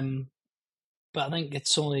 But I think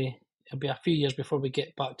it'll be a few years before we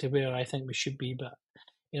get back to where I think we should be. But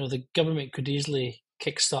the government could easily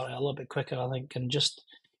kickstart it a little bit quicker, I think, and just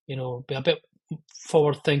be a bit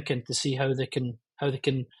forward thinking to see how they can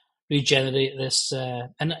regenerate this.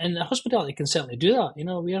 And the hospitality can certainly do that.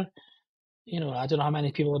 We're I don't know how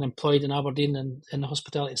many people are employed in Aberdeen and in the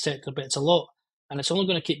hospitality sector, but it's a lot, and it's only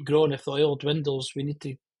going to keep growing if the oil dwindles. We need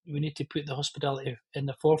to put the hospitality in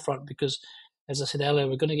the forefront because, as I said earlier,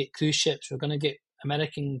 we're going to get cruise ships, we're going to get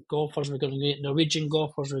American golfers, we're going to get Norwegian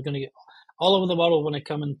golfers, we're going to get all over the world want to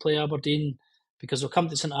come and play Aberdeen because they'll come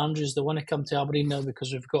to St Andrews. They want to come to Aberdeen now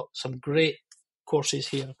because we've got some great courses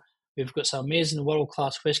here. We've got some amazing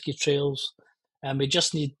world-class whisky trails, and we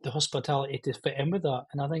just need the hospitality to fit in with that.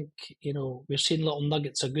 And I think, we're seeing little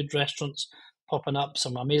nuggets of good restaurants popping up,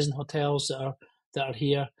 some amazing hotels that are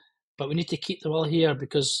here, but we need to keep them all here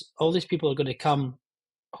because all these people are going to come,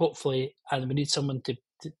 hopefully, and we need someone to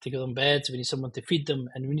give them beds, we need someone to feed them,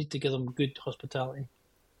 and we need to give them good hospitality.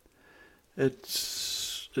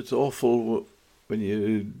 It's awful when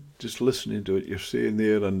you just listening to it. You're saying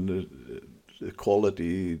there, and the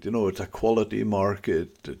quality. It's a quality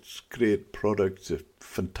market. It's great products.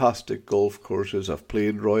 Fantastic golf courses. I've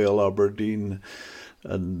played Royal Aberdeen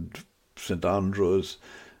and St Andrews.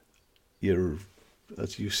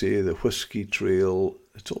 As you say, the whisky trail.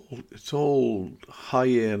 It's all high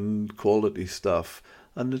end quality stuff,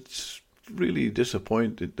 and it's really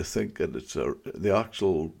disappointed to think that it's the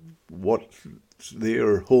actual what's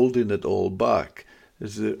there holding it all back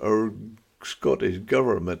is our Scottish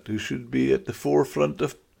government, who should be at the forefront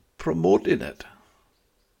of promoting it.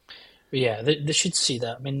 Yeah, they should see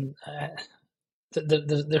that. I mean,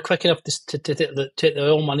 they're quick enough to take the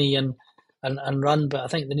oil money and run, but I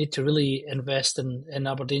think they need to really invest in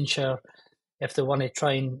Aberdeenshire if they want to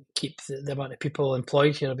try and keep the amount of people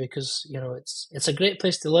employed here, because it's a great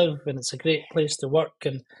place to live and it's a great place to work.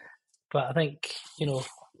 But I think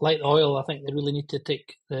like oil, I think they really need to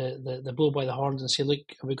take the bull by the horns and say, look,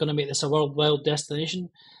 are we going to make this a worldwide destination?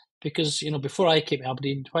 Because before I came to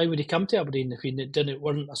Aberdeen, why would he come to Aberdeen if he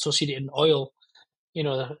weren't associated in oil?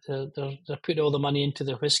 They're putting all the money into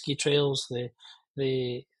the whisky trails,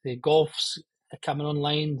 the golfs coming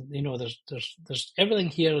online. There's everything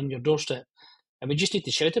here on your doorstep, and we just need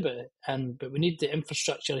to shout about it. But we need the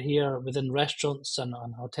infrastructure here within restaurants and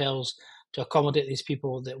hotels to accommodate these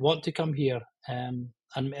people that want to come here,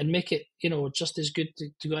 and make it just as good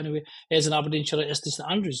to go anywhere as in Aberdeenshire as to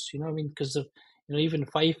St Andrews. Because even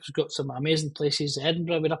Fife's got some amazing places.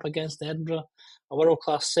 Edinburgh, we're up against Edinburgh, a world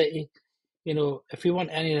class city. If we want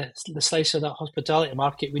any of the slice of that hospitality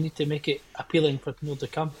market, we need to make it appealing for people to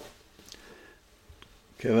come.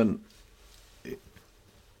 Kevin,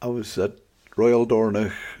 I was at Royal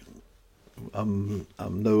Dornoch. I'm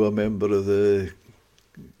now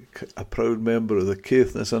a proud member of the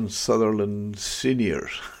Caithness and Sutherland Senior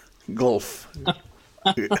Golf.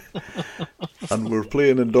 And we're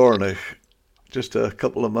playing in Dornoch just a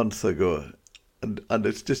couple of months ago, and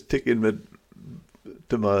it's just taken me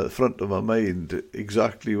to my front of my mind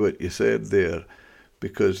exactly what you said there,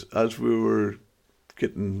 because as we were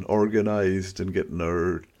getting organised and getting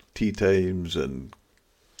our tea times and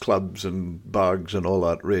clubs and bags and all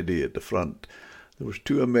that ready at the front, there was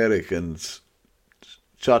two Americans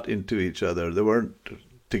chatting to each other. They weren't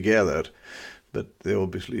together, but they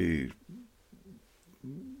obviously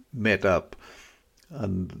met up,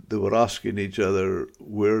 and they were asking each other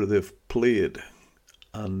where they've played,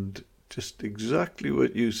 and just exactly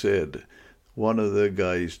what you said. One of the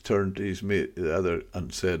guys turned to his mate, the other,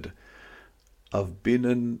 and said, I've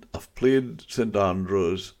played St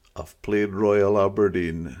Andrews, I've played Royal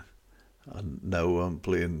Aberdeen, and now I'm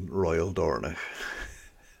playing Royal Dornoch.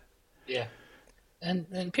 Yeah.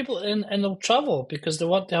 And people, and they'll travel because they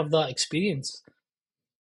want to have that experience.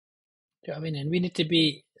 Do you know what I mean? And we need to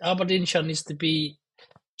be, Aberdeenshire needs to be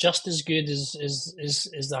just as good as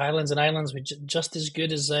the Highlands and Islands, just as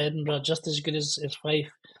good as Edinburgh, just as good as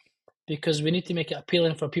Fife, because we need to make it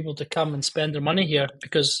appealing for people to come and spend their money here,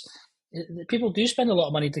 because people do spend a lot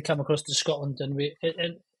of money to come across to Scotland, and it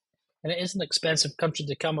is an expensive country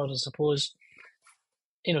to come, I suppose.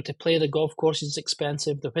 To play the golf course is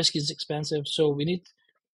expensive, the whiskey is expensive, so we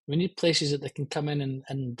need places that they can come in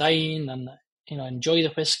and dine and enjoy the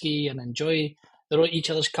whiskey and enjoy each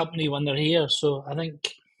other's company when they're here. So I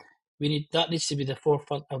think that needs to be the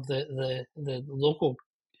forefront of the local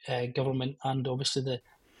government, and obviously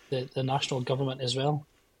the national government as well.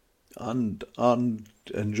 and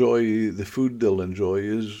enjoy the food they'll enjoy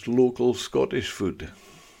is local Scottish food.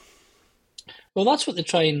 Well, that's what they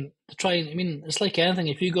try and. I mean, it's like anything.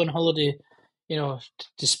 If you go on holiday, to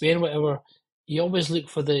Spain, whatever, you always look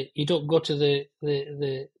for the. You don't go to the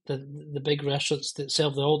big restaurants that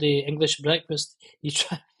serve the all day English breakfast. You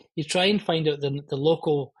try and find out the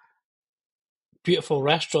local beautiful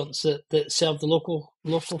restaurants that serve the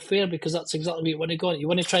local fare, because that's exactly what you want to go. You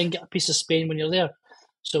want to try and get a piece of Spain when you're there.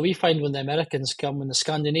 So we find when the Americans come, when the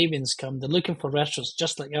Scandinavians come, they're looking for restaurants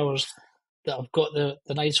just like ours that have got the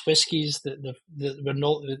nice whiskies, that we're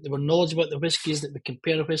knowledge about the whiskies, that we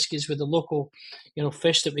compare whiskies with the local,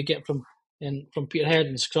 fish that we get from Peterhead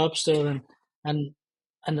and Scrabster and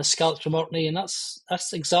and the scallops from Orkney, and that's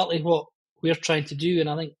exactly what we're trying to do, and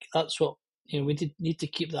I think that's what we need to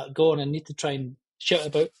keep that going and need to try and shout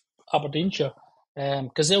about Aberdeenshire,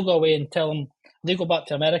 because they'll go away and tell them they go back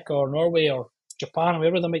to America or Norway or Japan or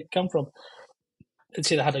wherever they might come from and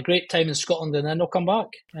say they had a great time in Scotland, and then they'll come back,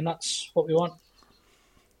 and that's what we want.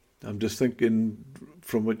 I'm just thinking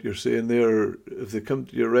from what you're saying there, if they come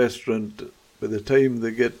to your restaurant, by the time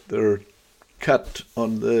they get their cut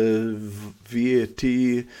on the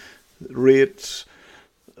VAT rates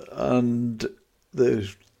and the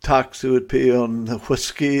tax they would pay on the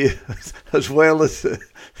whiskey, as well as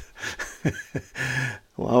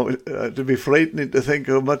wow, it'd be frightening to think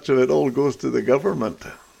how much of it all goes to the government,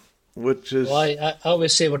 which is... Well, I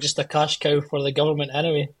always say we're just a cash cow for the government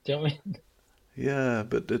anyway, do you know what I mean? Yeah,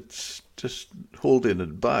 but it's just holding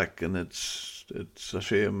it back, and it's a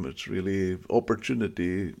shame. It's really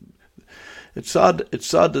opportunity. It's sad. It's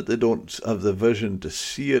sad that they don't have the vision to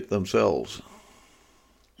see it themselves.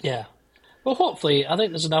 Yeah. Well, hopefully, I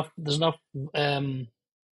think there's enough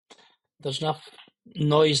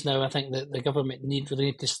noise now. I think that the government really need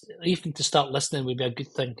to even to start listening would be a good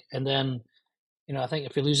thing. And then, I think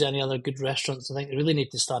if we lose any other good restaurants, I think they really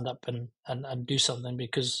need to stand up and do something,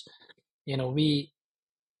 because, we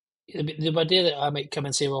the idea that I might come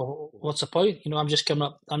and say, well, what's the point? I'm just coming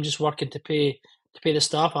up, I'm just working to pay the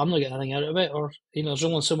staff. I'm not getting anything out of it, or there's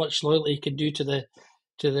only so much loyalty you can do to the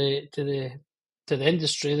to the to the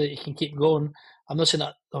industry that you can keep going. I'm not saying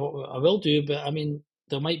that I will do, but I mean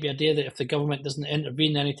there might be a day that if the government doesn't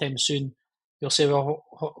intervene anytime soon, you'll say, well,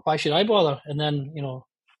 why should I bother? And then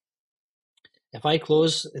if I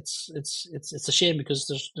close, it's a shame,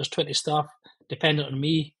 because there's 20 staff dependent on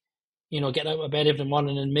me, getting out of bed every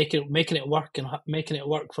morning and making it work and making it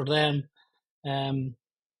work for them. Um,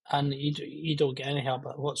 and you don't get any help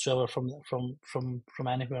whatsoever from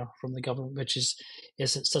anywhere from the government, which is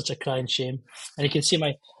such a crying shame. And you can see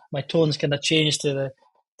my tones kind of changed to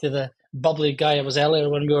the bubbly guy I was earlier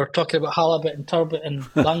when we were talking about halibut and turbot and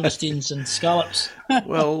langoustines and scallops.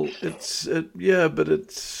 Well, yeah, but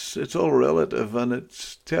it's all relative, and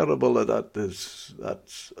it's terrible that is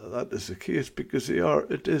the case, because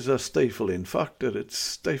it is a stifling factor. It's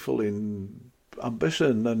stifling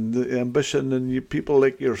ambition, and the ambition in people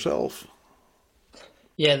like yourself.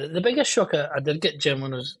 Yeah, the biggest shock I did get, Jim,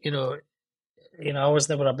 when I was, I was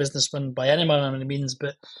never a businessman by any manner of means,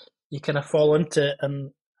 but you kind of fall into it,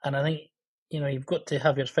 and I think, you've got to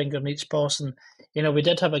have your finger in each pulse, and, we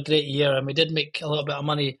did have a great year, and we did make a little bit of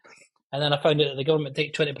money, and then I found out that the government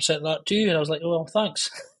take 20% of that too, and I was like, oh, well, thanks.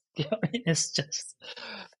 You know what I mean? It's just,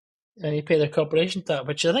 and you pay the corporation tax,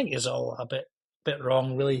 which I think is all a bit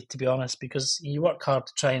wrong, really, to be honest, because you work hard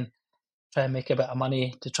to try and make a bit of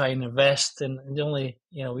money, to try and invest, and the only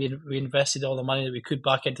we invested all the money that we could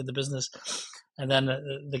back into the business, and then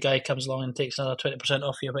the guy comes along and takes another 20%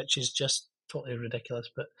 off you, which is just totally ridiculous.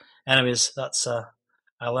 But anyways, that's a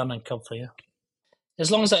learning curve for you. As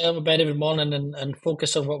long as I have a bed every morning and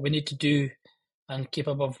focus on what we need to do and keep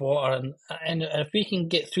above water, and if we can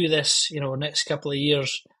get through this, next couple of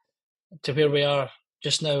years to where we are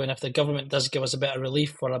just now, and if the government does give us a bit of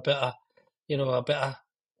relief or a bit of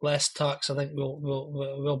less tax, I think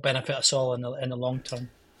will benefit us all in the long term.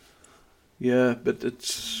 Yeah, but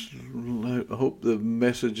I hope the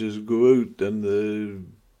messages go out and the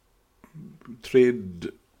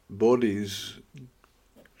trade bodies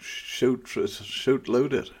shout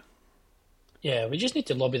louder. Yeah, we just need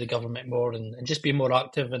to lobby the government more and just be more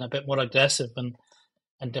active and a bit more aggressive, and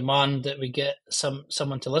demand that we get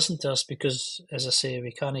someone to listen to us, because, as I say,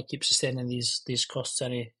 we can't keep sustaining these costs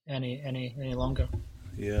any longer.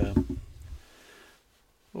 Yeah.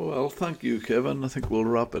 Well, thank you, Kevin. I think we'll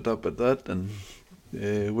wrap it up at that, and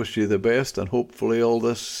wish you the best, and hopefully all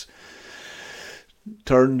this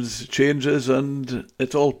changes, and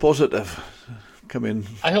it's all positive coming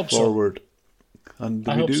I hope forward. So. And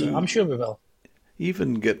I hope so. I'm sure we will.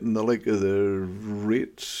 even getting the like of the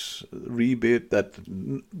rates rebate, that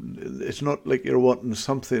it's not like you're wanting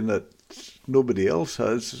something that nobody else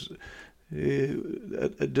has.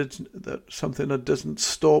 That's something that doesn't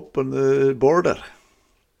stop on the border.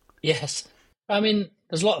 Yes, I mean,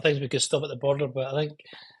 there's a lot of things we could stop at the border, but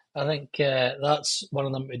I think that's one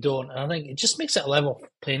of them we don't. And I think it just makes it a level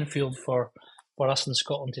playing field for us in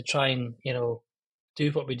Scotland to try and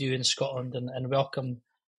do what we do in Scotland and welcome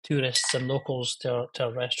tourists and locals to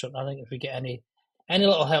our restaurant. I think if we get any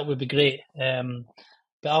little help would be great.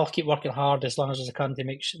 But I'll keep working hard as long as I can to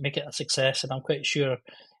make it a success. And I'm quite sure,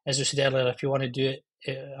 as we said earlier, if you want to do it,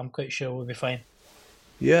 I'm quite sure we'll be fine.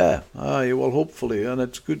 Yeah, aye, well, hopefully, and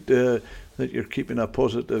it's good that you're keeping a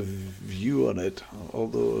positive view on it,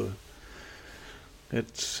 although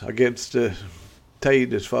it's against the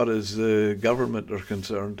tide as far as the government are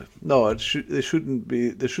concerned. No, they shouldn't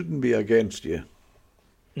be against you.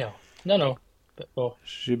 No, no. But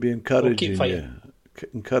Should be we'll keep fighting.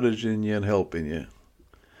 encouraging you and helping you.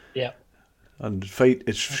 Yeah, And fight.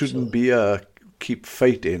 It shouldn't absolutely. be a keep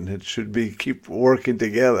fighting. It should be keep working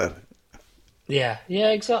together. Yeah,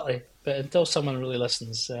 exactly. But until someone really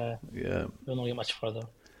listens, Yeah, we'll not get much further.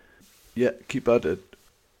 yeah. Keep at it.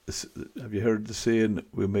 Have you heard the saying?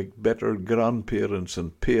 We make better grandparents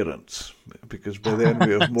and parents because by then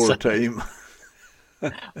we have more time.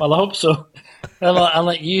 Well, I hope so. I'll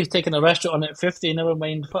let you taking a restaurant on at 50. Never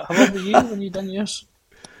mind. How old were you when you done yours?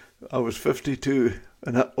 I was 52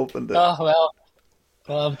 and I opened it. Oh well,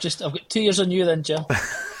 I've got 2 years on you then, Jill.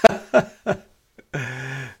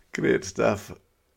 Great stuff.